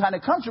 and I'm kind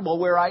of comfortable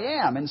where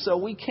I am. And so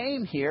we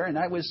came here, and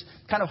I was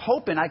kind of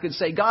hoping I could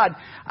say, God,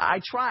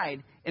 I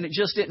tried, and it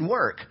just didn't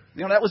work.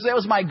 That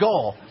was my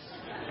goal.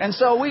 And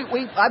so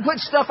I put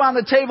stuff on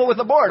the table with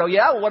the board. Oh,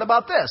 yeah? Well, what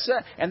about this?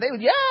 And they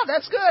would, yeah,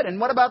 that's good. And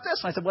what about this?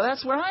 And I said, well,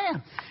 that's where I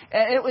am.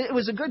 And it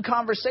was a good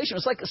conversation. It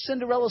was like a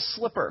Cinderella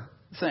slipper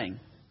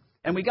thing.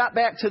 And we got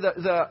back to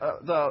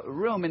the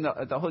room in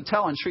the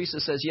hotel, and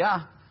Teresa says,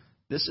 yeah,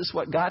 this is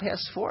what God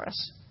has for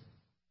us.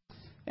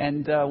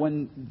 And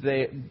when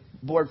the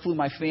board flew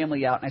my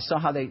family out, and I saw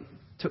how they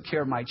took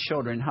care of my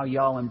children, how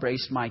y'all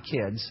embraced my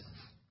kids,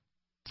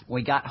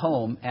 we got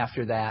home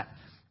after that.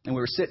 And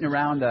we were sitting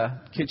around the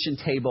kitchen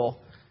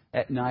table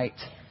at night,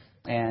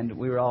 and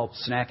we were all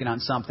snacking on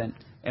something.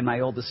 And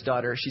my oldest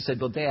daughter, she said,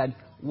 well, Dad,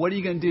 what are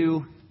you going to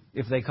do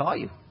if they call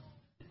you?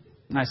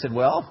 And I said,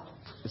 well,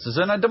 this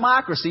isn't a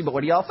democracy, but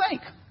what do y'all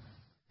think?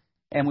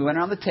 And we went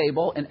around the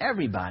table, and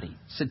everybody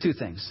said two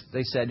things.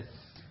 They said,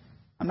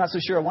 I'm not so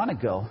sure I want to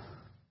go.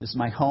 This is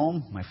my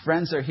home. My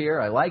friends are here.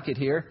 I like it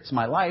here. It's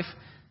my life.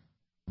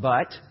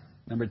 But,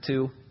 number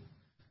two,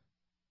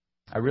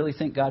 I really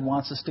think God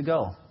wants us to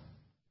go.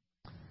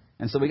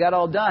 And so we got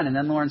all done. And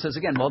then Lauren says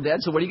again, well, Dad,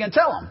 so what are you going to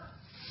tell them?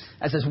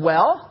 I says,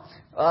 well,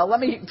 let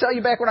me tell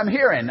you back what I'm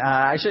hearing.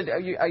 I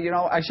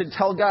should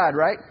tell God,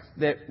 right,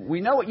 that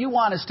we know what you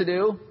want us to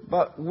do,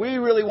 but we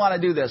really want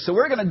to do this. So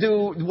we're going to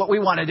do what we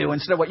want to do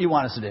instead of what you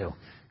want us to do. And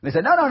they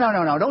said, no,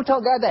 don't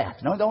tell God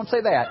that. No, don't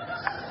say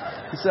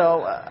that.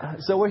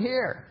 So we're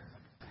here.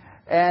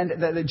 And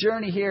the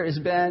journey here has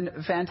been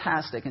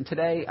fantastic. And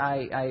today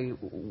I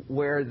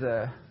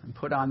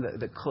put on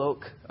the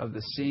cloak of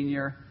the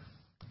senior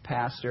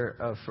pastor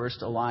of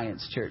First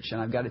Alliance Church. And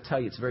I've got to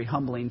tell you, it's a very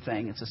humbling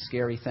thing. It's a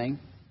scary thing.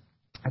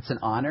 It's an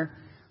honor.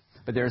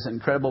 But there's an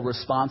incredible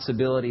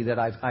responsibility that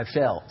I've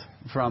felt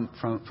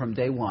from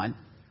day one.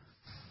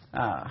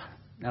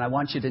 And I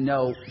want you to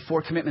know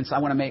 4 commitments I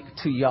want to make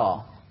to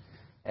y'all.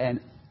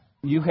 And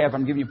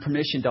I'm giving you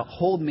permission to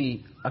hold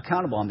me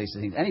accountable on these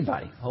things.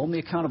 Anybody, hold me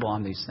accountable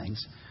on these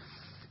things.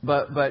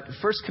 But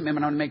first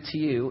commitment I want to make to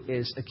you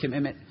is a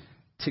commitment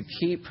to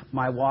keep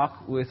my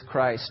walk with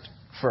Christ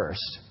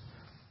first.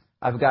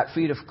 I've got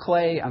feet of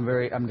clay. I'm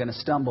going to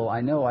stumble. I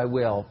know I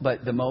will.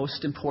 But the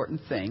most important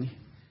thing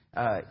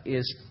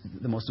is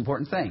the most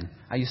important thing.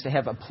 I used to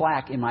have a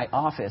plaque in my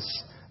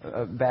office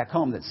back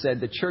home that said,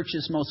 the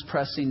church's most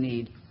pressing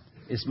need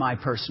is my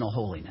personal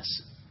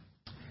holiness.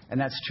 And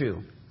that's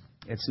true.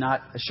 It's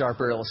not a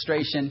sharper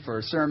illustration for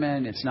a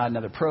sermon. It's not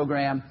another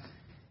program.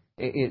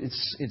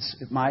 It's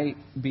my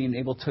being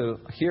able to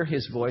hear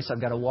His voice.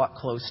 I've got to walk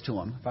close to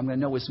Him. If I'm going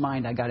to know His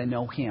mind, I've got to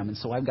know Him. And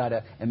so I've got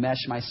to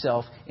enmesh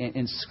myself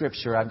in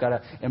Scripture. I've got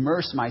to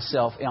immerse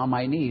myself on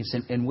my knees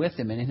and with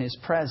Him and in His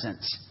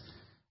presence.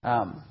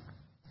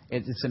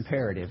 It's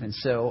imperative. And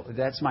so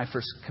that's my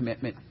first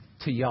commitment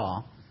to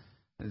y'all,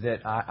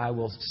 that I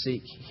will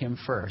seek Him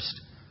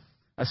first.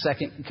 A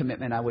second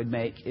commitment I would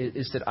make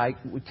is that I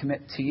would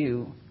commit to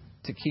you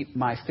to keep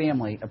my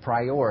family a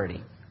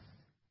priority.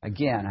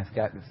 Again, I've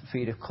got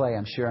feet of clay.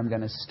 I'm sure I'm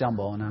going to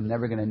stumble, and I'm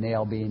never going to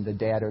nail being the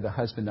dad or the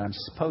husband that I'm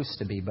supposed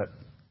to be, but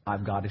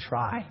I've got to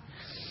try.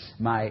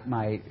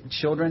 My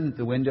children,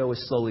 the window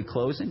is slowly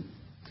closing.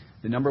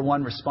 The number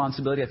one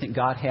responsibility I think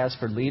God has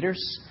for leaders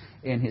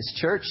in His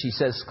church, He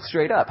says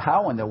straight up,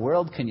 how in the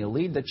world can you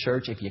lead the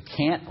church if you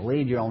can't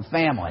lead your own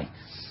family?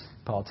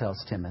 Paul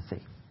tells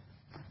Timothy.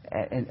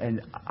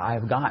 And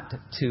I've got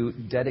to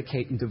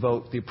dedicate and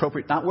devote the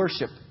appropriate, not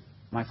worship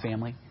my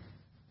family,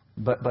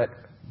 but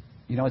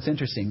you know, it's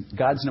interesting.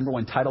 God's number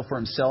one title for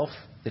Himself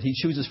that He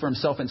chooses for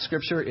Himself in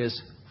Scripture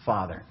is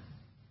Father.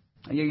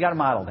 And you got to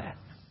model that.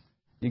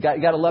 You got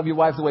to love your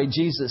wife the way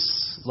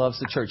Jesus loves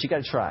the church. You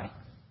got to try.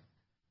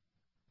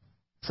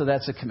 So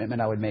that's a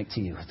commitment I would make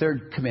to you.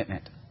 Third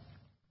commitment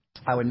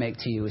I would make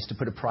to you is to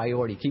put a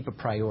priority, keep a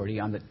priority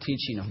on the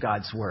teaching of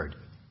God's Word.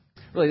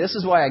 Really, this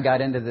is why I got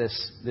into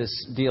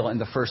this deal in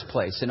the first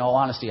place. In all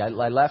honesty, I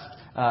left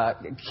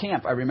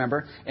camp, I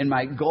remember, and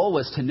my goal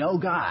was to know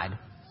God.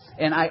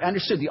 And I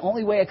understood the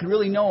only way I could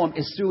really know Him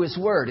is through His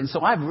Word. And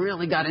so I've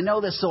really got to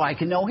know this so I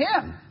can know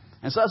Him.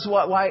 And so that's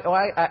why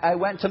I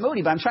went to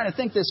Moody. But I'm trying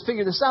to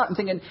figure this out. I'm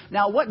thinking,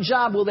 now what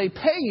job will they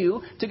pay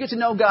you to get to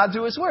know God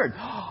through His Word?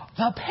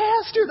 The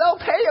pastor. They'll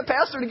pay a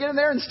pastor to get in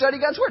there and study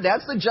God's Word.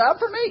 That's the job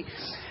for me.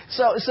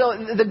 So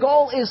the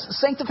goal is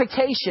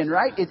sanctification,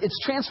 right? It's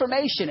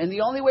transformation. And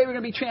the only way we're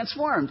going to be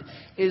transformed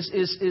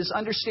is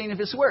understanding of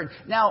His Word.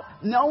 Now,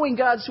 knowing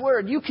God's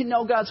Word, you can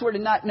know God's Word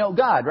and not know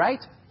God, right?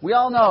 We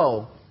all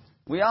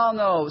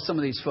know some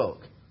of these folk.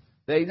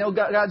 They know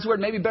God's Word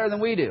maybe better than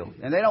we do.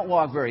 And they don't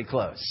walk very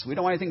close. We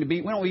don't want anything to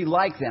be, we don't be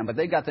like them, but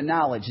they've got the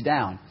knowledge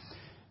down.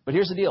 But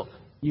here's the deal.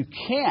 You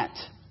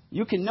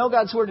can know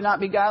God's Word and not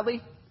be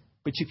godly,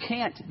 but you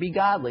can't be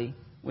godly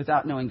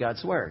without knowing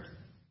God's Word.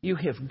 You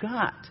have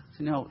got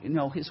to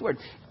know His Word.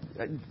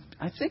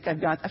 I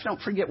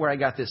don't forget where I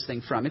got this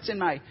thing from. It's in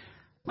my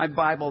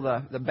Bible,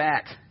 the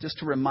back, just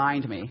to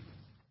remind me.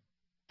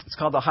 It's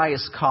called The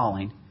Highest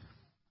Calling.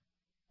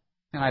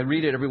 And I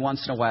read it every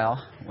once in a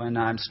while when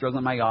I'm struggling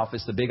in my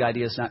office. The big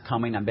idea is not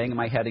coming. I'm banging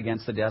my head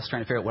against the desk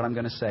trying to figure out what I'm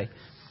going to say.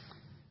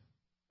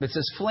 It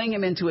says, fling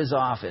him into his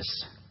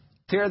office.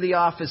 Tear the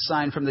office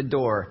sign from the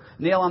door.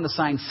 Nail on the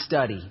sign,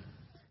 study.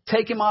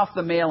 Take him off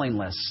the mailing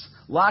list.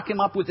 Lock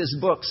him up with his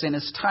books and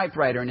his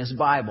typewriter and his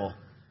Bible.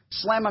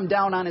 Slam him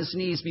down on his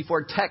knees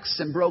before texts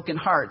and broken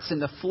hearts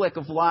and the flick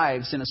of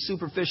lives in a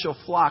superficial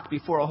flock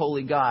before a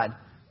holy God.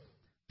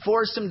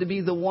 Force him to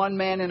be the one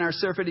man in our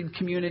surfeited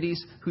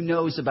communities who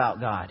knows about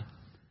God.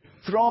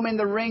 Throw him in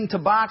the ring to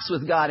box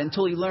with God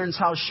until he learns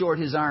how short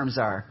his arms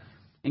are.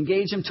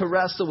 Engage him to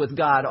wrestle with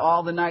God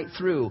all the night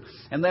through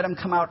and let him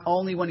come out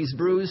only when he's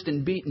bruised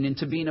and beaten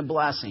into being a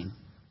blessing.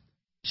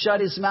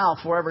 Shut his mouth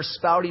forever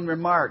spouting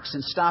remarks,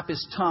 and stop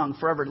his tongue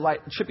forever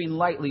tripping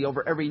lightly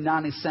over every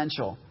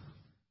non-essential.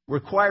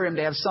 Require him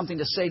to have something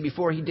to say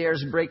before he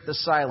dares break the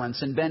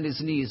silence and bend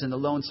his knees in the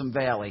lonesome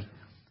valley.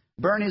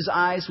 Burn his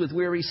eyes with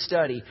weary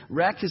study.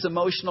 Wreck his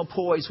emotional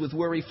poise with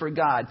worry for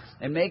God.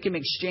 And make him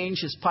exchange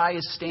his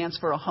pious stance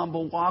for a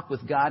humble walk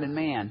with God and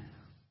man.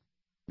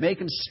 Make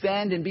him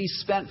spend and be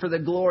spent for the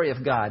glory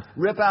of God.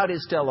 Rip out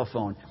his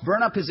telephone.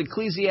 Burn up his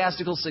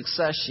ecclesiastical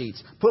success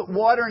sheets. Put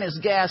water in his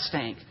gas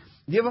tank.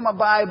 Give him a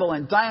Bible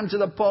and tie him to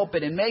the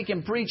pulpit and make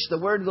him preach the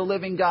word of the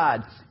living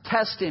God.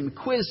 Test him,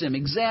 quiz him,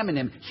 examine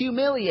him,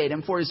 humiliate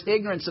him for his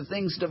ignorance of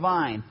things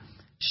divine.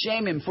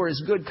 Shame him for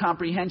his good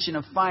comprehension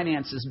of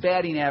finances,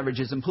 batting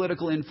averages, and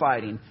political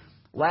infighting.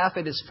 Laugh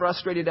at his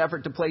frustrated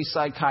effort to play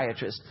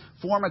psychiatrist.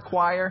 Form a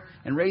choir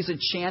and raise a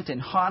chant and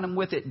haunt him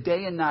with it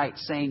day and night,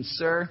 saying,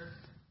 "Sir,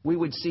 we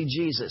would see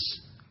Jesus."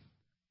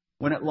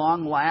 When at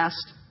long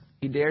last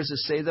he dares to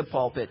say the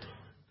pulpit,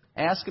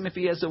 ask him if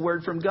he has a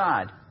word from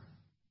God.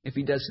 If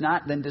he does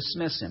not, then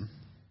dismiss him.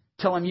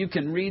 Tell him you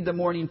can read the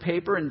morning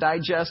paper and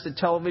digest the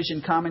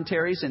television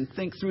commentaries and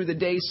think through the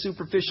day's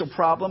superficial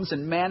problems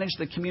and manage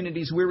the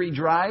community's weary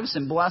drives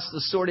and bless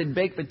the sordid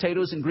baked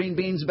potatoes and green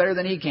beans better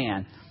than he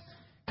can.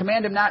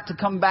 Command him not to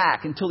come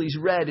back until he's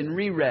read and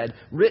reread,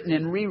 written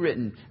and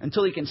rewritten,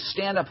 until he can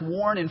stand up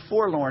worn and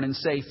forlorn and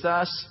say,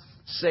 "Thus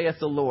saith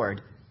the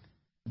Lord."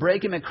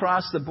 Break him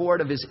across the board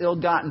of his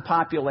ill-gotten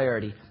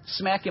popularity.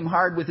 Smack him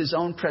hard with his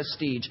own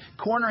prestige.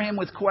 Corner him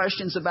with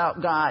questions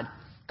about God.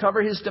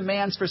 Cover his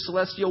demands for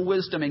celestial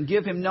wisdom and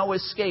give him no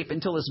escape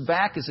until his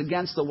back is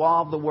against the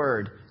wall of the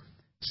Word.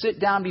 Sit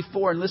down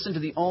before and listen to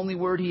the only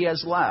word he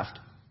has left,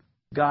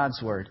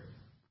 God's Word.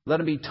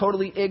 Let him be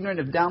totally ignorant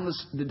of down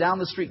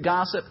the street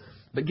gossip,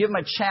 but give him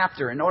a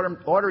chapter and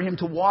order him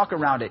to walk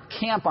around it,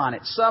 camp on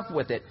it, sup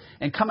with it,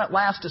 and come at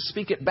last to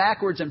speak it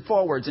backwards and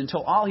forwards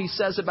until all he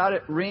says about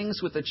it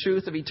rings with the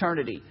truth of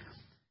eternity.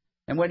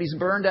 And when he's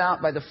burned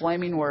out by the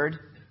flaming Word,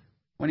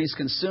 when he's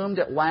consumed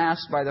at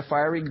last by the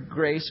fiery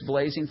grace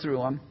blazing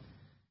through him,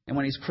 and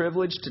when he's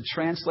privileged to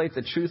translate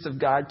the truth of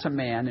God to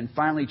man and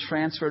finally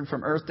transferred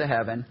from earth to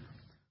heaven,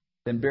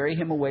 then bury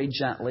him away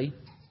gently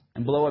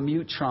and blow a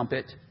mute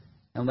trumpet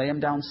and lay him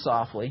down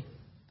softly.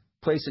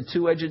 Place a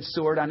two-edged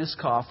sword on his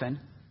coffin,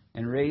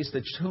 and raise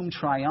the tomb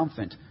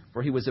triumphant,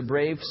 for he was a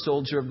brave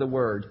soldier of the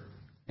Word,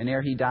 and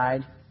ere he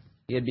died,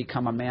 he had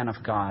become a man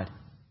of God.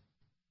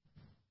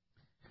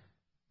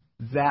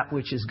 That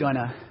which is going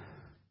to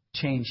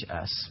change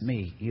us,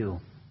 me,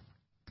 you,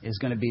 is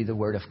going to be the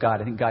Word of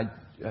God. I think God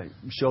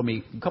showed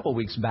me a couple of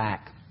weeks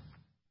back.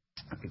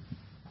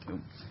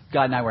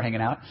 God and I were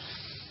hanging out,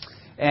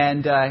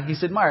 and he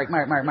said, Mark,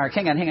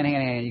 hang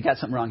on, you got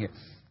something wrong here.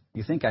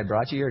 You think I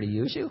brought you here to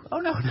use you? Oh,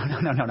 no.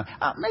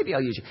 Maybe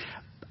I'll use you.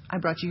 I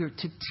brought you here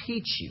to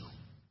teach you.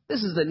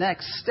 This is the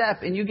next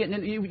step. And you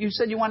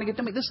said you want to get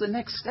to know me. This is the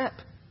next step.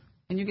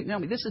 And you get to know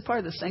me. This is part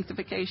of the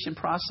sanctification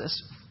process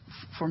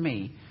for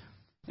me.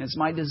 And it's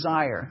my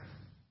desire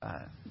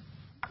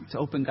to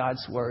open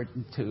God's Word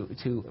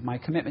to my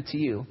commitment to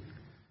you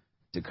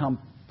to come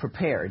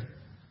prepared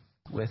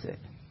with it.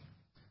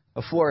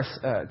 A fourth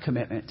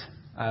commitment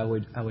I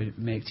would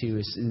make to you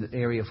is in the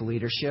area of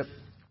leadership.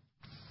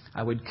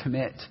 I would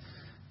commit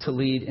to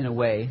lead in a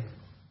way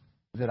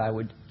that I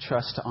would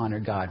trust to honor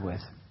God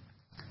with.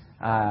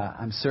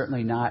 I'm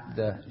certainly not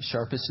the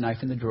sharpest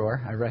knife in the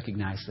drawer. I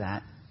recognize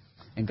that.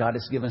 And God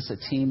has given us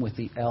a team with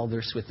the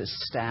elders, with the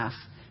staff,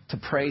 to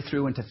pray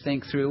through and to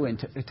think through and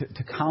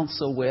to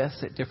counsel with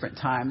at different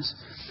times.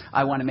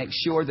 I want to make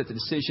sure that the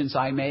decisions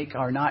I make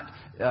are not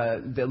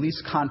the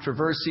least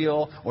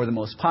controversial or the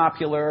most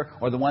popular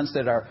or the ones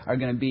that are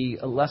going to be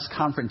less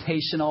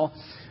confrontational.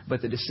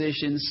 But the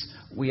decisions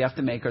we have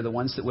to make are the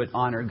ones that would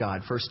honor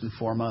God first and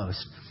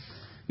foremost.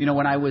 You know,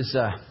 when I was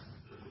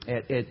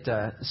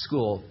at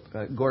school,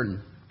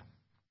 Gordon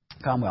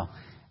Conwell,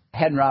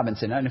 Haddon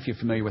Robinson, I don't know if you're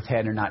familiar with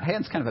Haddon or not.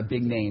 Haddon's kind of a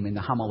big name in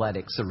the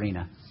homiletics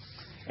arena.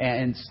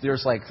 And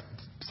there's like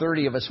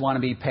 30 of us want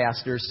to be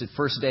pastors. The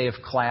first day of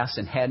class,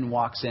 and Haddon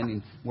walks in,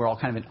 and we're all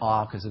kind of in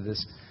awe because of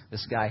this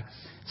guy.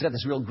 He's got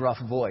this real gruff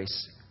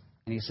voice.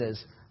 And he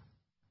says,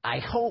 "I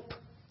hope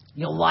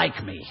you'll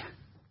like me.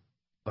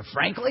 But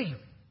frankly,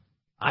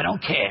 I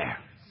don't care.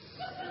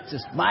 It's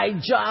just my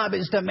job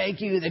is to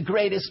make you the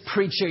greatest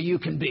preacher you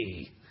can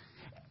be."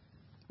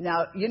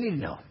 Now, you need to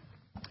know,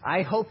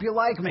 I hope you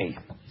like me.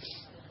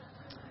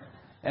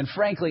 And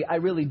frankly, I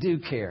really do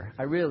care.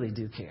 I really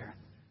do care.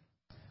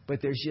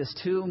 But there's just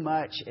too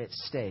much at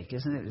stake,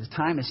 isn't it? The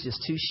time is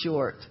just too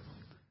short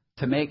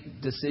to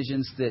make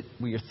decisions that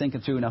we are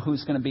thinking through. Now,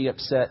 who's going to be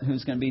upset and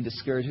who's going to be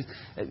discouraged?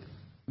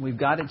 We've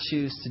got to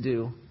choose to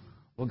do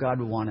what God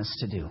would want us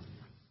to do.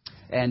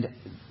 And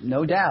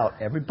no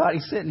doubt, everybody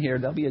sitting here,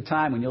 there'll be a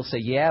time when you'll say,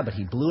 "Yeah, but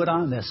he blew it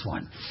on this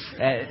one."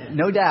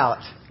 No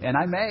doubt. And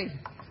I may.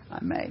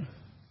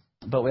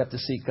 But we have to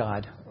seek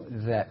God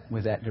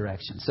with that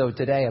direction. So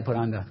today I put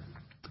on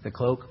the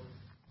cloak,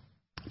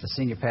 the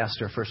senior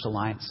pastor of First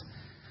Alliance.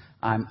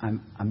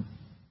 I'm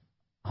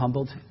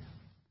humbled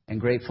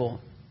and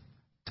grateful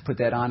to put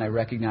that on, I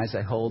recognize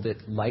I hold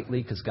it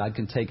lightly because God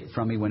can take it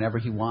from me whenever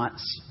He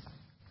wants.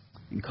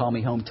 You can call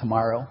me home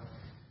tomorrow.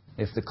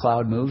 If the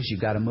cloud moves, you've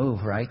got to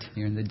move, right?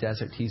 You're in the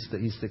desert. He's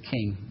the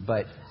king.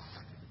 But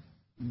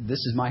this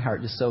is my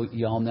heart, just so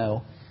you all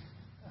know.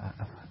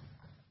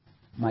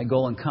 My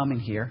goal in coming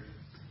here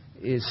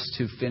is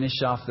to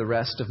finish off the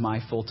rest of my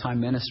full-time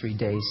ministry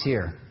days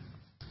here.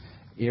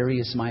 Erie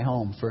is my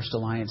home. First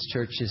Alliance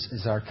Church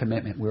is our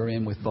commitment. We're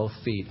in with both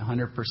feet,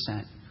 100%.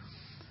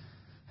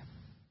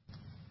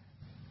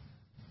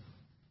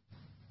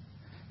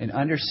 And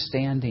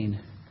understanding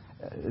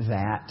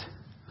that,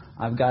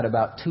 I've got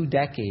about 2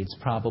 decades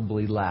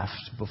probably left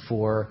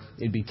before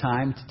it'd be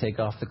time to take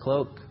off the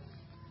cloak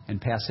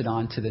and pass it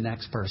on to the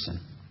next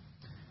person.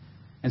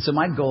 And so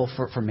my goal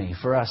for me,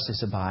 for us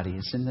as a body,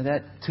 is in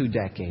that 2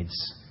 decades.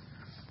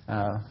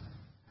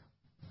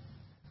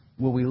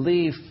 Will we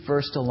leave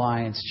First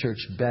Alliance Church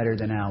better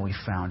than how we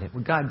found it?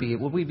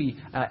 Will we be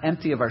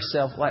empty of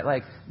ourselves,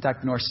 like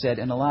Dr. North said,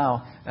 and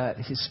allow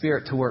His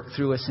Spirit to work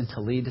through us and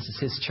to lead? This is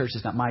His church.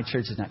 It's not my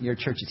church. It's not your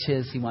church. It's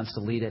His. He wants to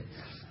lead it.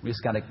 We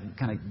just got to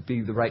kind of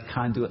be the right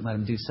conduit and let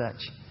Him do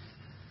such.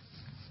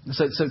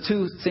 So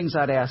 2 things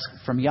I'd ask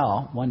from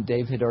y'all. One,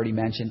 Dave had already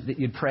mentioned, that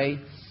you'd pray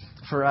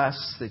for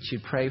us, that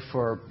you'd pray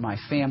for my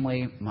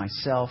family,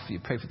 myself.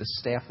 You'd pray for the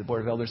staff, the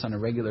Board of Elders on a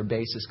regular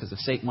basis, because if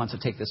Satan wants to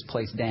take this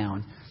place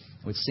down,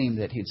 it would seem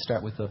that he'd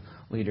start with the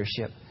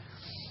leadership.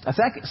 A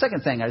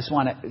second thing I just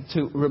want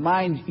to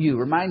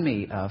remind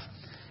me of,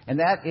 and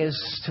that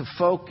is to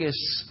focus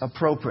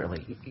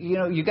appropriately. You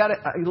know,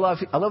 I love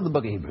the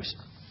book of Hebrews.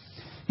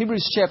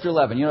 Hebrews chapter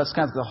 11, you know, it's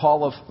kind of the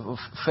hall of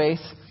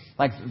faith.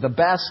 Like the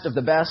best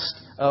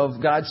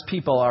of God's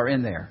people are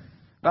in there.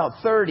 About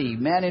 30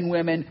 men and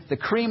women, the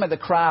cream of the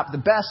crop, the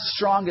best,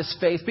 strongest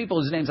faith,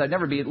 people whose names I'd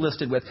never be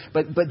listed with,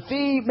 but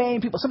the main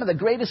people, some of the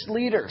greatest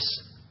leaders,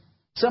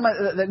 some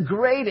of the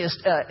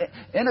greatest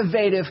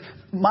innovative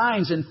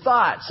minds and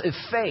thoughts of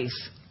faith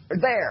are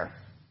there.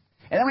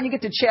 And then when you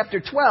get to chapter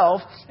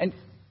 12, and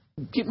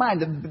keep in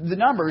mind, the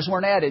numbers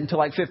weren't added until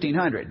like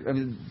 1500. I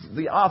mean,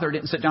 the author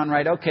didn't sit down and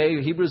write,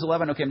 okay, Hebrews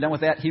 11, okay, I'm done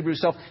with that.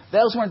 Hebrews 12,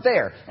 those weren't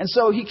there. And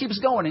so he keeps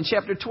going in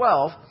chapter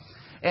 12.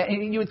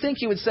 And you would think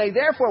he would say,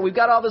 therefore, we've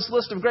got all this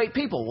list of great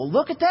people. Well,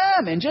 look at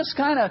them and just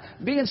kind of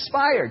be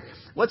inspired.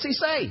 What's he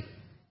say?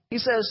 He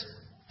says,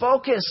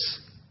 focus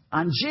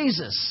on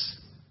Jesus,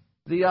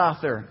 the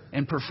author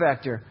and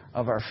perfecter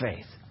of our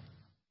faith.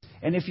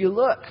 And if you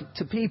look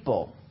to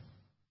people,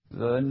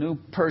 the new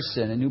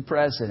person, a new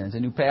president, a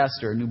new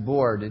pastor, a new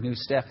board, a new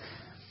staff,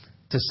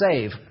 to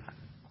save,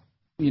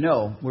 you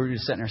know, we're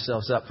just setting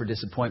ourselves up for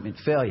disappointment,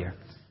 failure.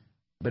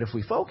 But if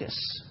we focus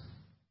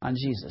on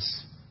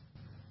Jesus,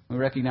 we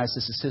recognize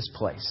this is His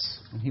place,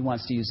 and He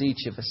wants to use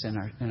each of us in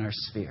our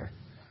sphere.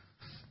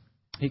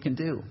 He can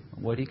do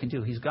what He can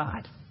do. He's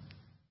God.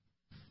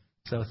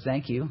 So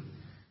thank you.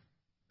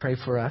 Pray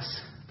for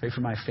us. Pray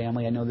for my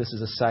family. I know this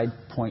is a side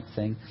point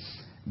thing,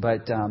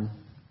 but I'm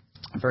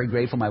very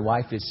grateful my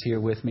wife is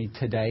here with me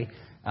today.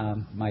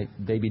 My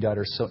baby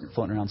daughter's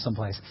floating around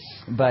someplace.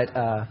 But,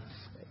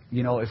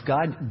 you know, if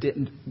God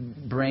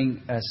didn't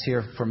bring us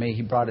here for me,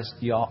 He brought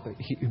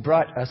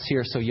us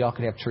here so y'all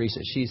could have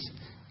Teresa. She's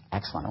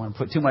excellent. I don't want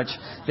to put too much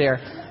there.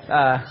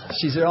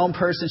 She's her own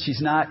person.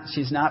 She's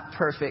not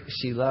perfect.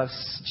 She loves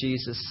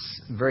Jesus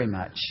very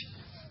much.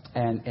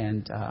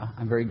 And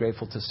I'm very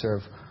grateful to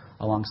serve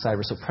alongside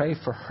her. So pray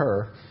for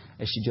her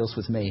as she deals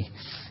with me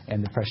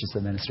and the precious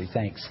of the ministry.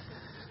 Thanks.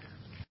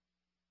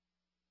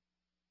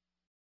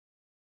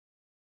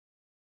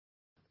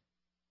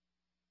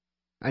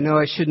 I know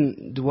I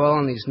shouldn't dwell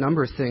on these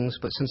number things,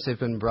 but since they've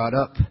been brought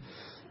up,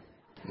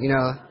 you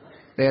know,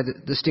 they had the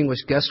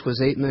distinguished guest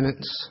was 8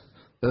 minutes.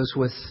 Those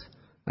with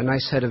a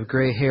nice head of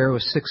gray hair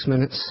was 6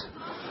 minutes.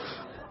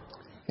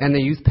 And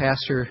the youth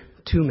pastor,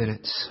 2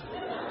 minutes.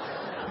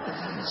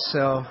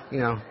 So, you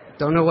know,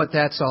 don't know what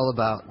that's all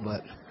about,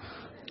 but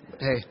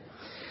hey,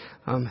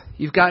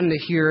 you've gotten to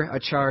hear a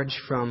charge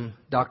from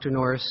Dr.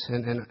 Norris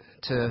and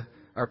to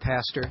our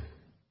pastor,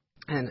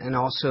 and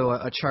also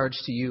a charge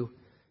to you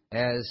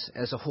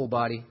as a whole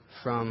body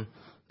from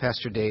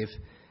Pastor Dave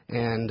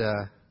and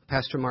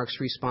Pastor Mark's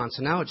response.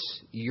 And now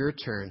it's your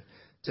turn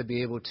to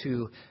be able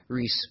to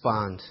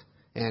respond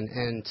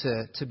and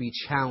to be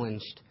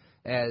challenged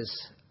as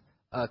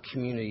a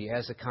community,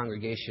 as a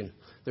congregation.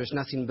 There's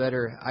nothing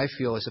better, I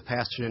feel, as a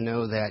pastor to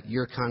know that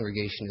your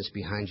congregation is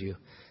behind you.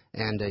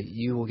 And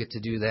you will get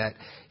to do that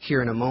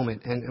here in a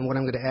moment. And what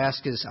I'm going to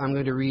ask is I'm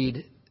going to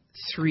read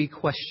 3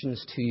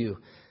 questions to you.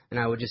 And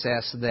I would just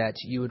ask that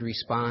you would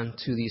respond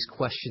to these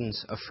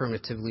questions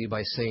affirmatively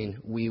by saying,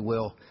 we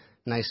will,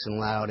 nice and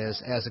loud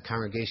as a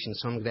congregation.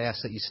 So I'm going to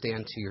ask that you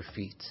stand to your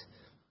feet.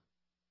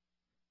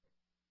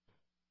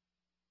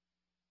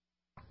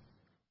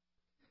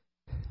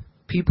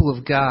 People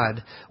of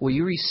God, will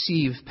you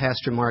receive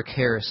Pastor Mark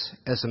Harris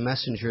as a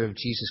messenger of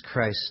Jesus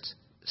Christ,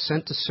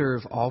 sent to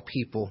serve all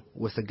people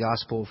with the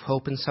gospel of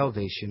hope and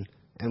salvation,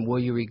 and will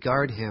you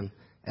regard him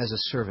as a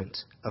servant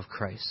of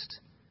Christ?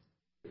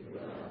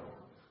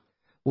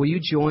 Will you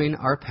join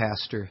our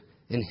pastor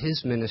in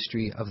his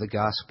ministry of the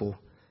gospel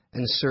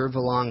and serve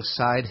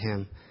alongside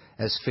him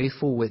as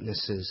faithful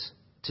witnesses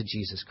to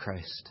Jesus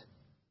Christ?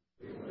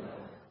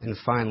 And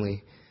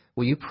finally,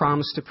 will you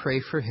promise to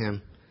pray for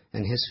him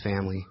and his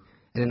family,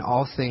 and in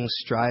all things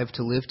strive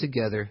to live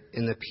together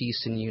in the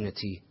peace and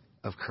unity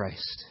of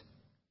Christ?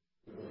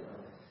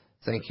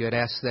 Thank you. I'd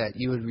ask that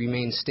you would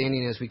remain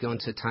standing as we go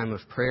into a time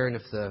of prayer, and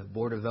if the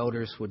Board of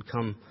Elders would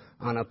come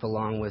on up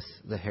along with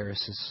the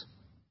Harrises.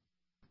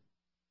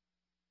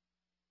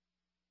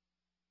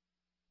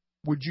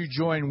 Would you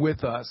join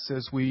with us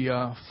as we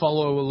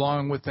follow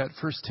along with that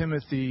 1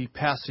 Timothy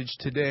passage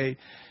today?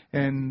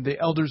 And the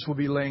elders will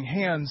be laying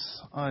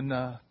hands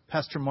on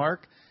Pastor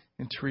Mark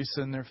and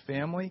Teresa and their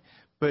family.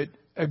 But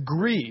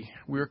agree,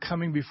 we are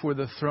coming before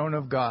the throne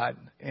of God,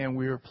 and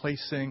we are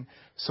placing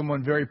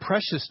someone very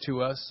precious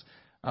to us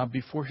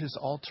before his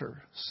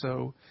altar.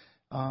 So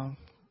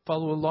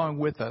follow along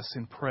with us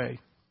and pray.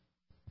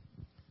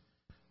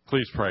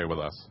 Please pray with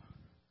us.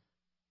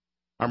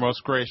 Our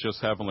most gracious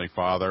Heavenly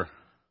Father,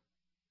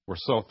 we're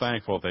so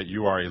thankful that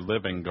you are a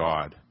living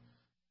God,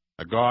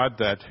 a God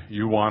that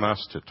you want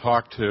us to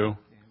talk to,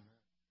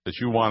 that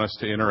you want us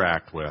to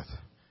interact with,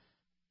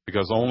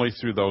 because only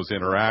through those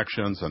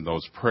interactions and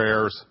those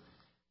prayers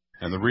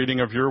and the reading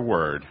of your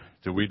word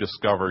do we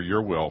discover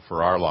your will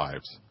for our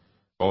lives,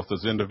 both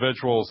as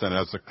individuals and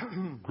as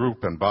a group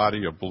and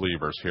body of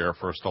believers here at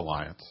First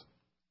Alliance.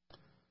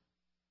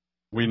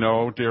 We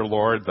know, dear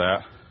Lord,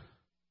 that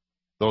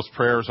those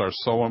prayers are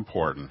so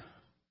important.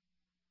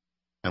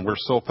 And we're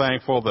so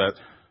thankful that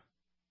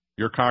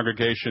your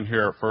congregation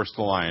here at First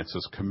Alliance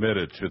is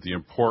committed to the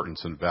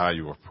importance and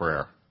value of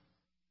prayer.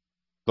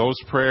 Those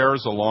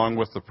prayers, along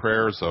with the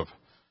prayers of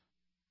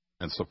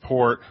and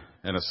support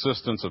and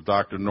assistance of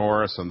Dr.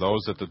 Norris and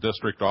those at the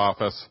district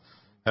office,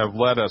 have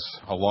led us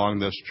along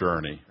this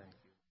journey.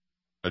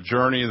 A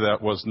journey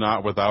that was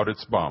not without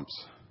its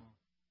bumps,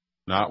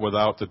 not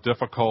without the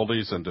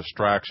difficulties and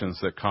distractions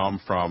that come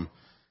from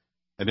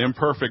an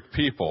imperfect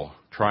people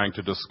trying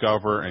to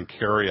discover and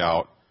carry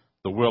out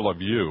the will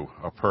of you,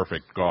 a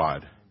perfect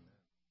God.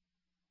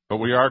 But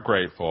we are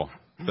grateful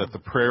that the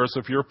prayers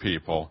of your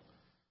people,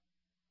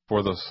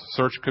 for the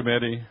search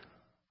committee,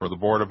 for the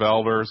Board of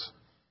Elders,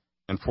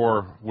 and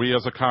for we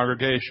as a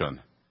congregation,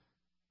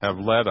 have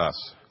led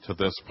us to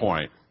this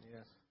point.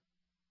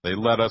 They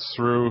led us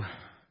through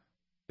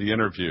the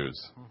interviews,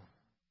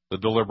 the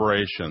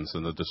deliberations,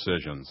 and the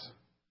decisions,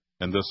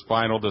 and this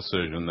final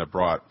decision that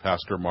brought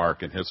Pastor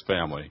Mark and his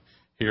family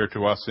here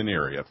to us in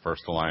Erie at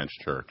First Alliance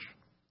Church.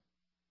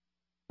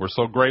 We're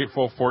so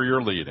grateful for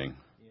your leading,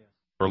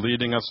 for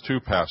leading us to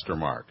Pastor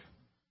Mark,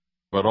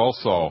 but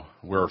also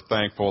we're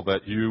thankful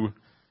that you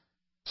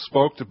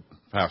spoke to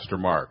Pastor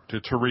Mark, to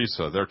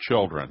Teresa, their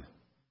children,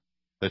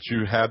 that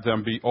you had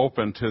them be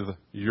open to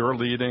your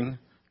leading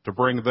to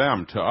bring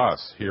them to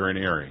us here in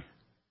Erie.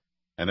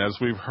 And as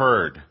we've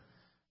heard,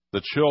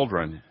 the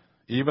children,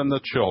 even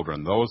the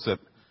children, those that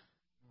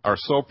are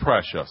so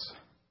precious,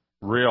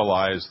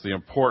 realize the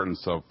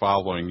importance of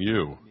following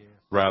you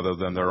rather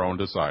than their own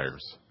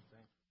desires.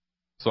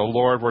 So,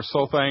 Lord, we're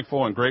so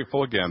thankful and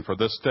grateful again for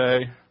this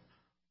day,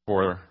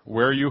 for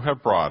where you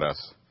have brought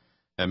us,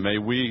 and may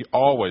we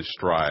always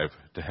strive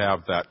to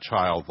have that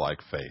childlike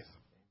faith.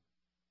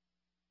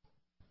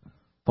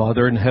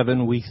 Father in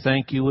heaven, we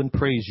thank you and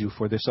praise you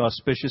for this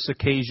auspicious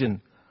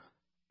occasion,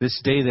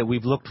 this day that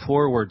we've looked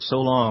forward so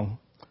long.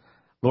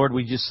 Lord,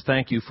 we just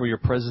thank you for your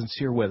presence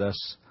here with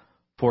us,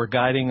 for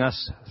guiding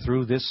us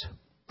through this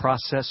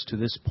process to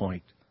this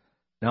point.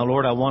 Now,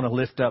 Lord, I want to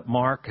lift up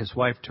Mark, his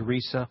wife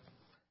Teresa,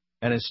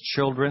 and his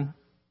children,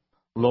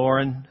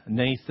 Lauren,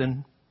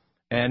 Nathan,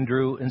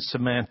 Andrew, and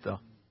Samantha.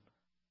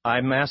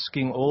 I'm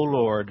asking, O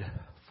Lord,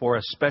 for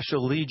a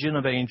special legion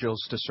of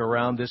angels to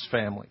surround this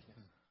family.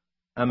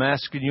 I'm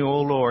asking you, O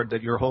Lord,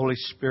 that your Holy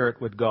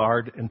Spirit would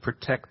guard and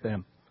protect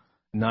them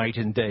night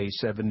and day,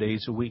 7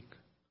 days a week.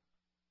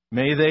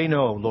 May they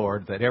know,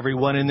 Lord, that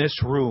everyone in this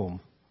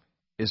room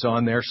is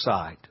on their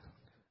side.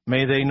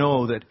 May they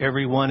know that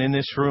everyone in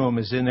this room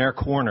is in their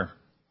corner.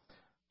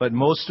 But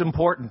most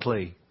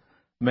importantly,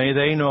 may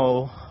they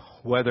know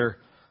whether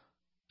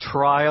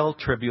trial,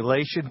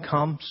 tribulation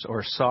comes,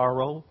 or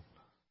sorrow,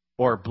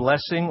 or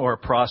blessing, or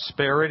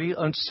prosperity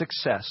and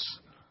success,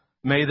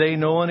 may they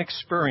know and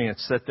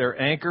experience that their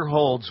anchor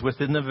holds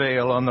within the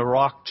veil on the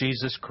rock,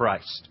 Jesus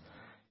Christ.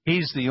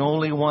 He's the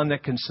only one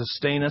that can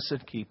sustain us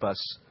and keep us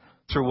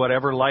through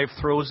whatever life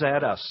throws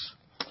at us.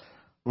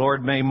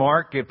 Lord, may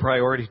Mark give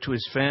priority to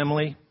his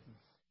family.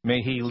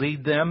 May he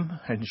lead them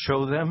and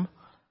show them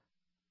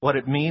what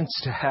it means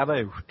to have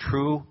a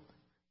true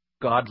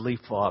godly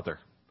father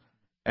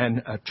and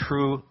a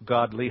true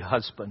godly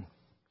husband.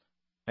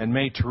 And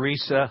may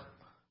Teresa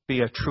be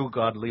a true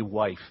godly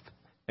wife.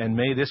 And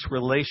may this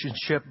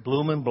relationship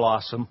bloom and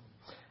blossom.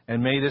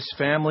 And may this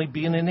family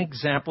be an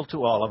example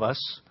to all of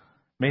us.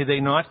 May they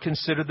not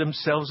consider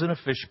themselves in a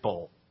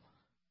fishbowl,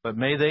 but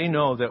may they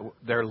know that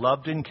they're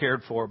loved and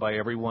cared for by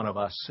every one of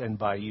us, and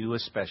by you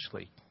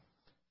especially.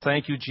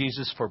 Thank you,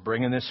 Jesus, for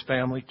bringing this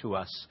family to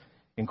us.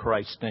 In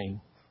Christ's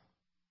name.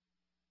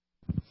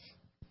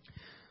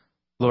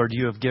 Lord,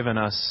 you have given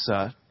us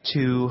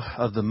two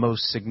of the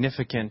most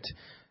significant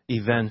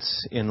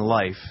events in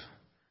life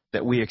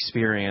that we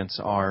experience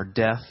are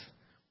death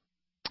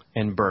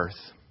and birth.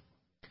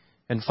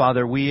 And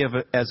Father, we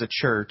have, as a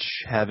church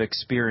have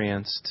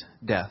experienced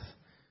death.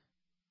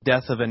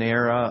 Death of an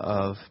era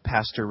of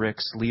Pastor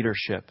Rick's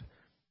leadership.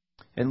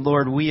 And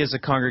Lord, we as a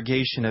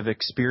congregation have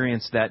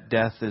experienced that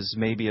death as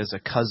maybe as a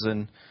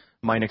cousin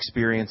might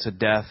experience a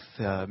death,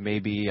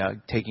 maybe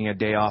taking a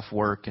day off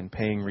work and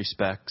paying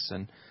respects.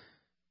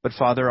 But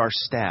Father, our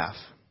staff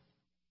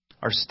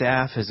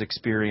has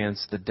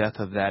experienced the death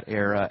of that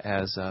era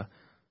as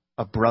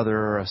a brother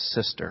or a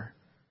sister,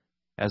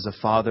 as a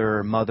father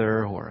or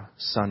mother or a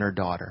son or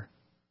daughter.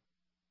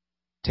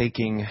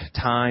 Taking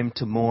time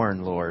to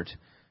mourn, Lord,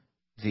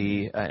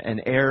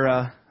 an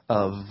era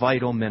of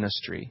vital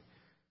ministry,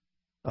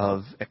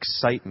 of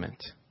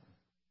excitement,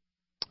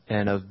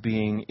 and of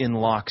being in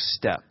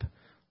lockstep,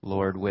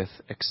 Lord, with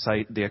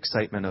the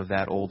excitement of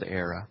that old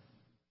era.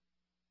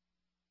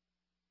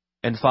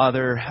 And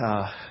Father,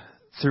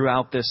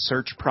 throughout this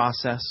search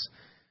process,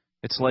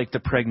 it's like the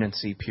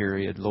pregnancy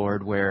period,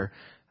 Lord, where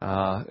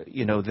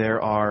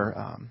there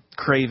are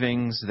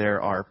cravings,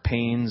 there are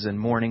pains and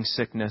morning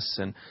sickness,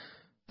 and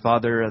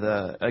Father,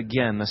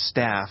 the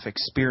staff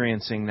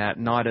experiencing that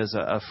not as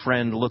a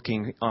friend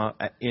looking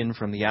in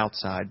from the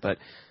outside, but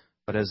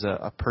as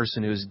a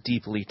person who is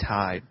deeply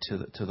tied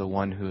to the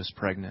one who is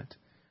pregnant,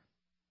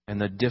 and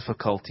the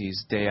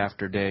difficulties day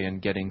after day in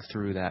getting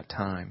through that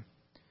time.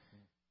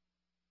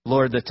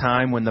 Lord, the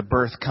time when the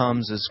birth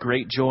comes is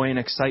great joy and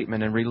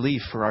excitement and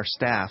relief for our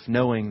staff,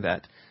 knowing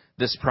that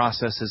this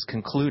process is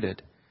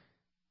concluded.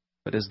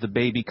 But as the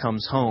baby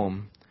comes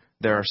home,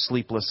 there are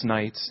sleepless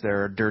nights,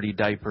 there are dirty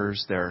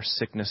diapers, there are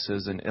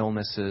sicknesses and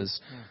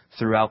illnesses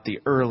throughout the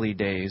early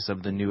days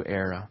of the new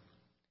era.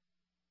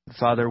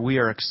 Father, we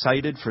are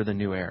excited for the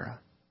new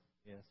era.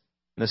 Yes.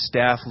 The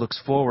staff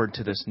looks forward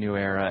to this new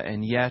era,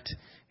 and yet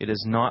it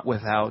is not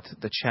without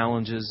the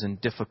challenges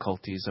and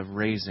difficulties of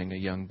raising a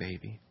young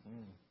baby.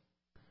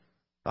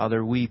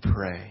 Father, we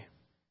pray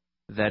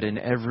that in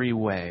every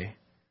way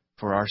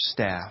for our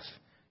staff,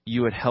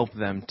 you would help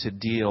them to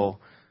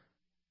deal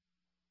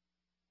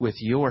with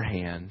your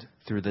hand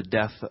through the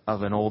death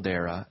of an old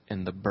era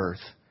and the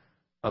birth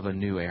of a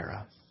new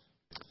era.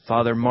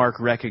 Father, Mark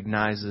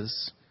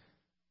recognizes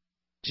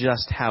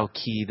just how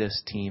key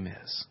this team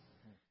is.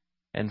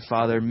 And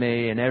Father,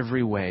 may in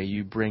every way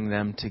you bring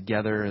them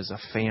together as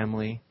a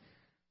family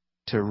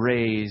to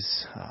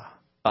raise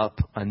up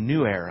a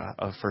new era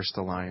of First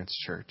Alliance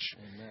Church.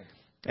 Amen.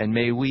 And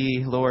may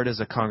we, Lord, as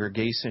a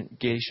congregation,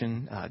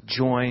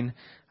 join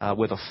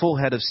with a full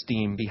head of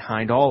steam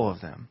behind all of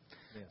them,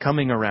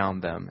 coming around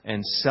them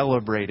and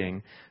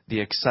celebrating the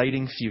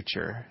exciting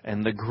future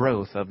and the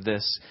growth of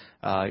this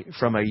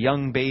from a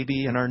young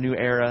baby in our new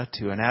era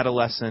to an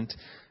adolescent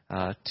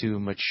to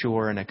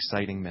mature and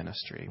exciting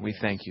ministry. We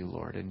thank you,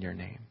 Lord, in your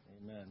name.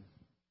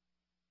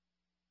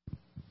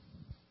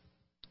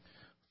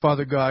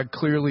 Father God,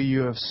 clearly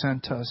you have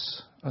sent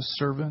us a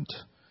servant,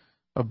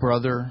 a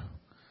brother,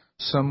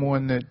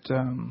 someone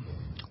that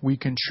we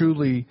can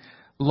truly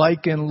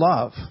like and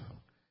love.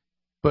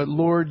 But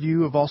Lord,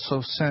 you have also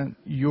sent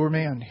your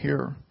man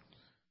here.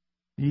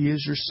 He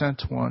is your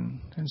sent one.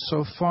 And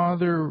so,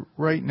 Father,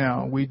 right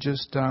now, we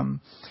just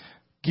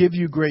give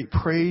you great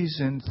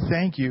praise and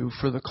thank you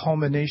for the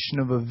culmination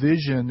of a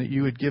vision that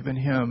you had given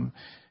him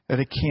at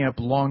a camp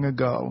long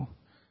ago.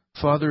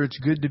 Father, it's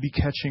good to be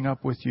catching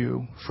up with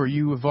you, for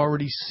you have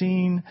already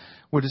seen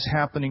what is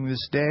happening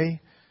this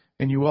day,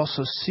 and you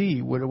also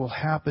see what will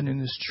happen in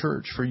this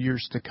church for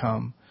years to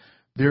come.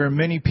 There are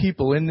many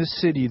people in this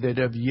city that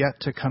have yet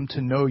to come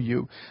to know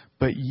you,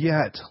 but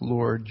yet,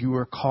 Lord, you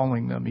are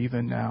calling them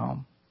even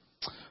now.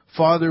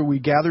 Father, we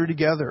gather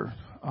together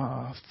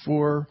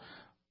for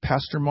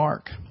Pastor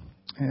Mark.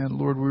 And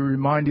Lord, we're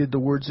reminded the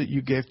words that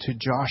you gave to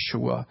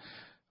Joshua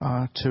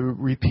to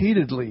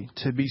repeatedly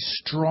to be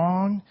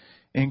strong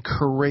and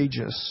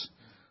courageous.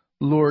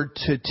 Lord,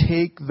 to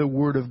take the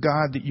word of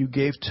God that you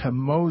gave to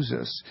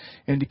Moses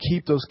and to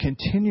keep those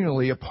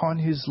continually upon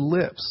his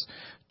lips,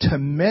 to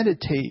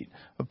meditate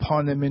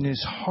upon them in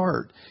his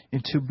heart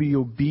and to be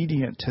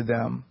obedient to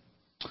them.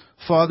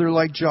 Father,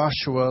 like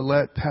Joshua,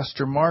 let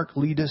Pastor Mark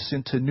lead us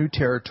into new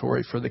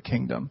territory for the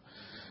kingdom.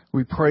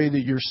 We pray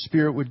that your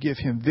Spirit would give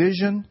him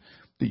vision,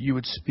 that you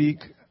would speak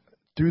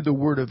through the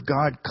Word of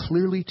God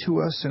clearly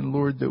to us, and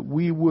Lord, that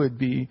we would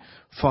be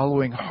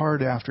following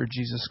hard after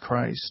Jesus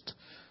Christ.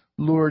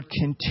 Lord,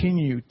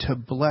 continue to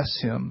bless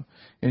him,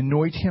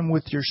 anoint him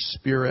with your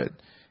Spirit,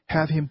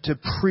 have him to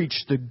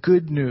preach the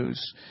good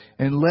news,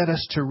 and let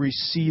us to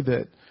receive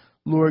it.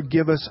 Lord,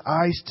 give us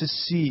eyes to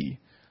see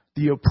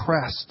the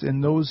oppressed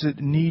and those that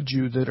need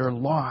you, that are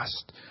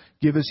lost.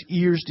 Give us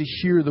ears to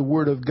hear the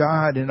word of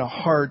God and a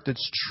heart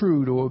that's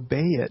true to obey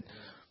it.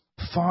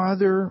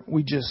 Father,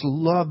 we just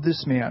love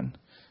this man.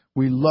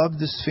 We love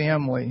this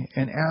family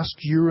and ask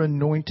your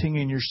anointing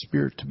and your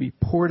Spirit to be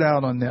poured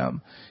out on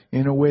them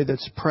in a way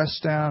that's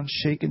pressed down,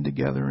 shaken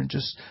together, and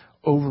just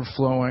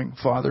overflowing,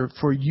 Father.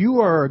 For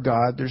you are our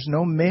God. There's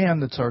no man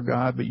that's our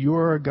God, but you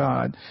are our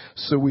God.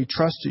 So we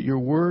trust that your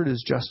word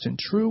is just and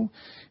true,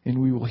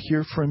 and we will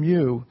hear from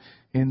you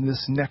in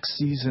this next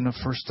season of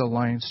First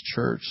Alliance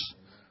Church.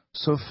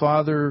 So,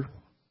 Father,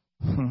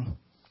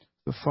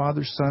 the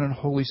Father, Son, and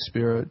Holy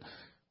Spirit,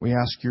 we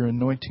ask your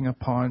anointing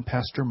upon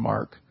Pastor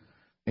Mark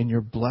and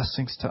your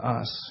blessings to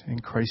us. In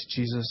Christ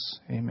Jesus,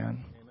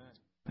 amen.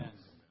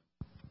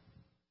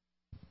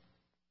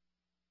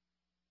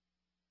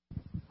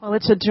 Well,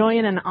 it's a joy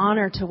and an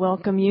honor to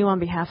welcome you on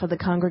behalf of the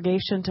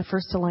congregation to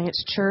First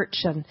Alliance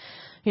Church. And,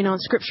 in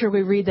Scripture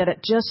we read that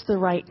at just the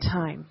right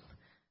time,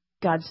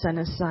 God sent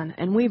His Son.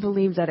 And we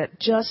believe that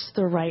at just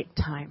the right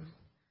time,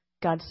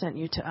 God sent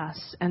you to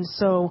us. And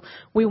so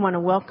we want to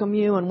welcome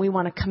you, and we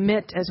want to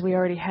commit, as we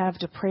already have,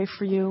 to pray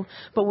for you.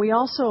 But we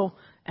also,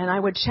 and I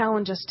would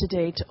challenge us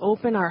today to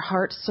open our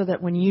hearts so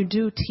that when you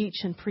do teach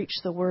and preach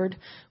the word,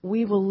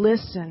 we will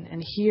listen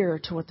and hear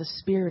to what the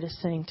Spirit is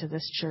saying to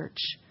this church,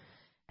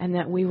 and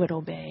that we would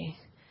obey.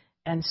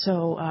 And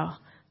so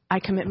I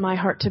commit my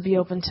heart to be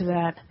open to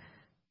that.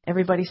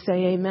 Everybody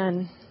say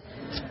amen.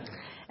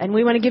 And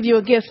we want to give you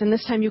a gift, and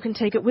this time you can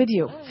take it with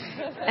you.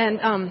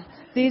 And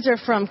these are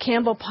from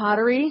Campbell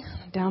Pottery,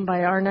 down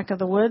by our neck of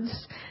the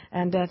woods.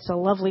 And it's a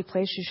lovely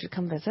place. You should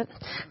come visit.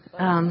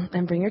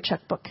 And bring your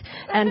checkbook.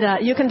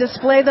 And you can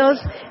display those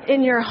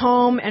in your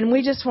home. And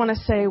we just want to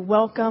say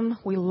welcome.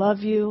 We love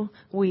you.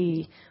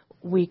 We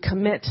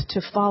commit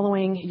to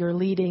following your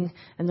leading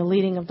and the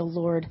leading of the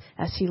Lord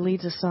as He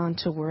leads us on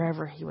to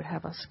wherever He would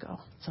have us go.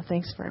 So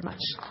thanks very much.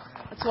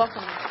 Let's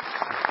welcome you.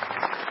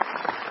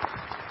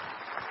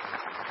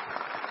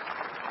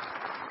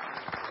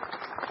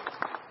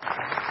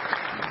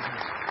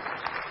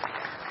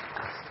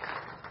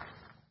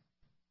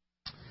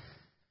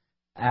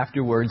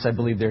 Afterwards, I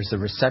believe there's a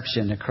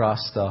reception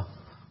across the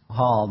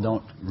hall.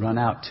 Don't run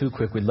out too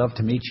quick. We'd love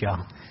to meet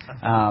y'all.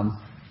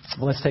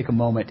 Let's take a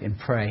moment and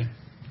pray.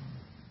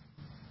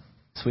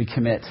 As we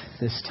commit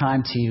this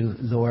time to you,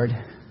 Lord,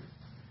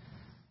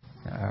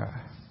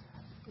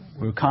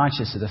 we're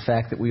conscious of the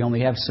fact that we only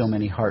have so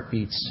many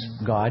heartbeats,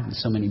 God, and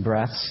so many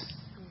breaths,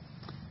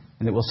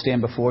 and that we'll stand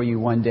before you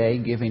one day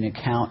giving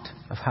account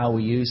of how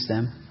we use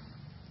them.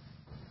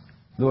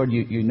 Lord,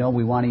 you know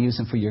we want to use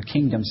them for your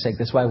kingdom's sake.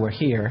 That's why we're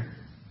here.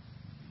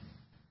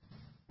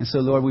 And so,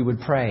 Lord, we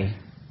would pray.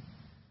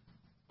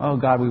 Oh,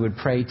 God, we would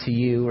pray to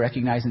you,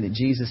 recognizing that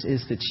Jesus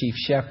is the chief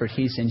shepherd.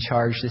 He's in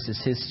charge. This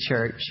is His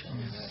church.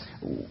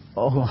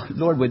 Oh,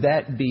 Lord, would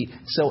that be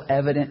so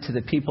evident to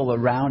the people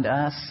around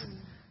us?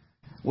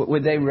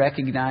 Would they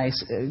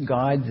recognize,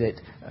 God, that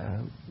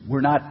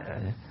we're not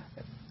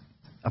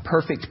a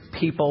perfect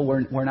people.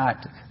 We're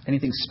not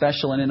anything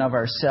special in and of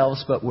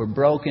ourselves, but we're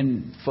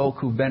broken folk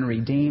who've been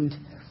redeemed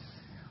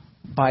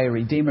by a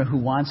Redeemer who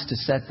wants to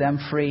set them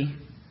free.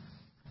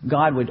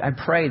 God, I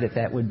pray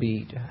that would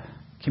be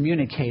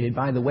communicated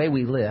by the way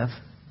we live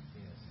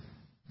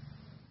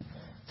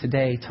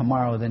today,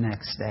 tomorrow, the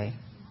next day.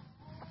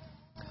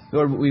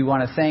 Lord, we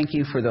want to thank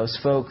you for those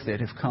folk that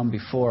have come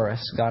before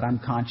us. God, I'm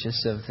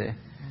conscious of the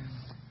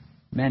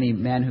many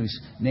men whose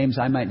names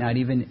I might not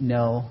even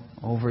know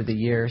over the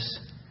years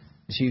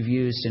that you've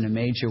used in a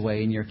major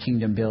way in your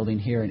kingdom building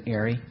here in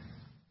Erie.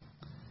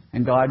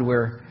 And God,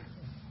 we're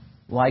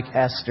like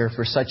Esther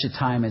for such a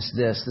time as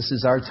this. This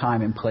is our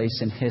time and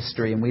place in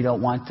history, and we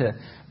don't want to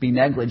be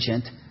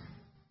negligent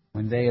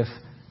when they have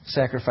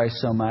sacrificed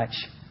so much.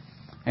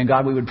 And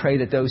God, we would pray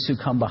that those who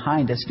come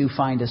behind us do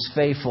find us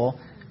faithful,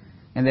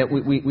 and that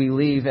we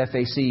leave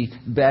FAC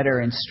better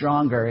and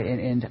stronger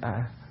and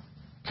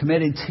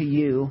committed to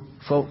you,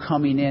 folk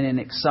coming in and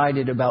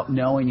excited about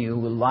knowing you,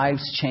 with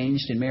lives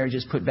changed and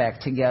marriages put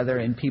back together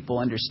and people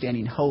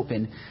understanding hope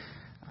and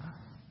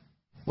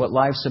what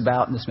life's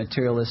about in this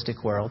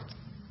materialistic world.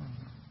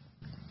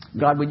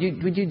 God, would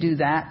you do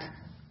that?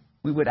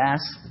 We would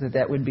ask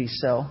that would be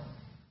so.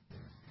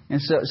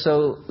 And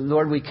so,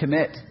 Lord, we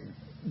commit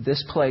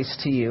this place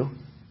to you.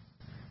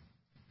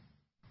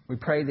 We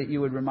pray that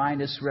you would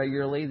remind us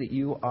regularly that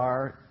you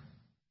are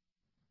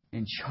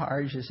in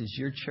charge. This is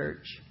your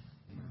church.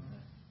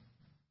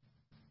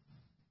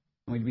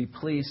 And we'd be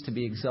pleased to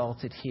be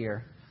exalted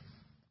here.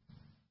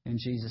 In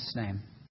Jesus' name.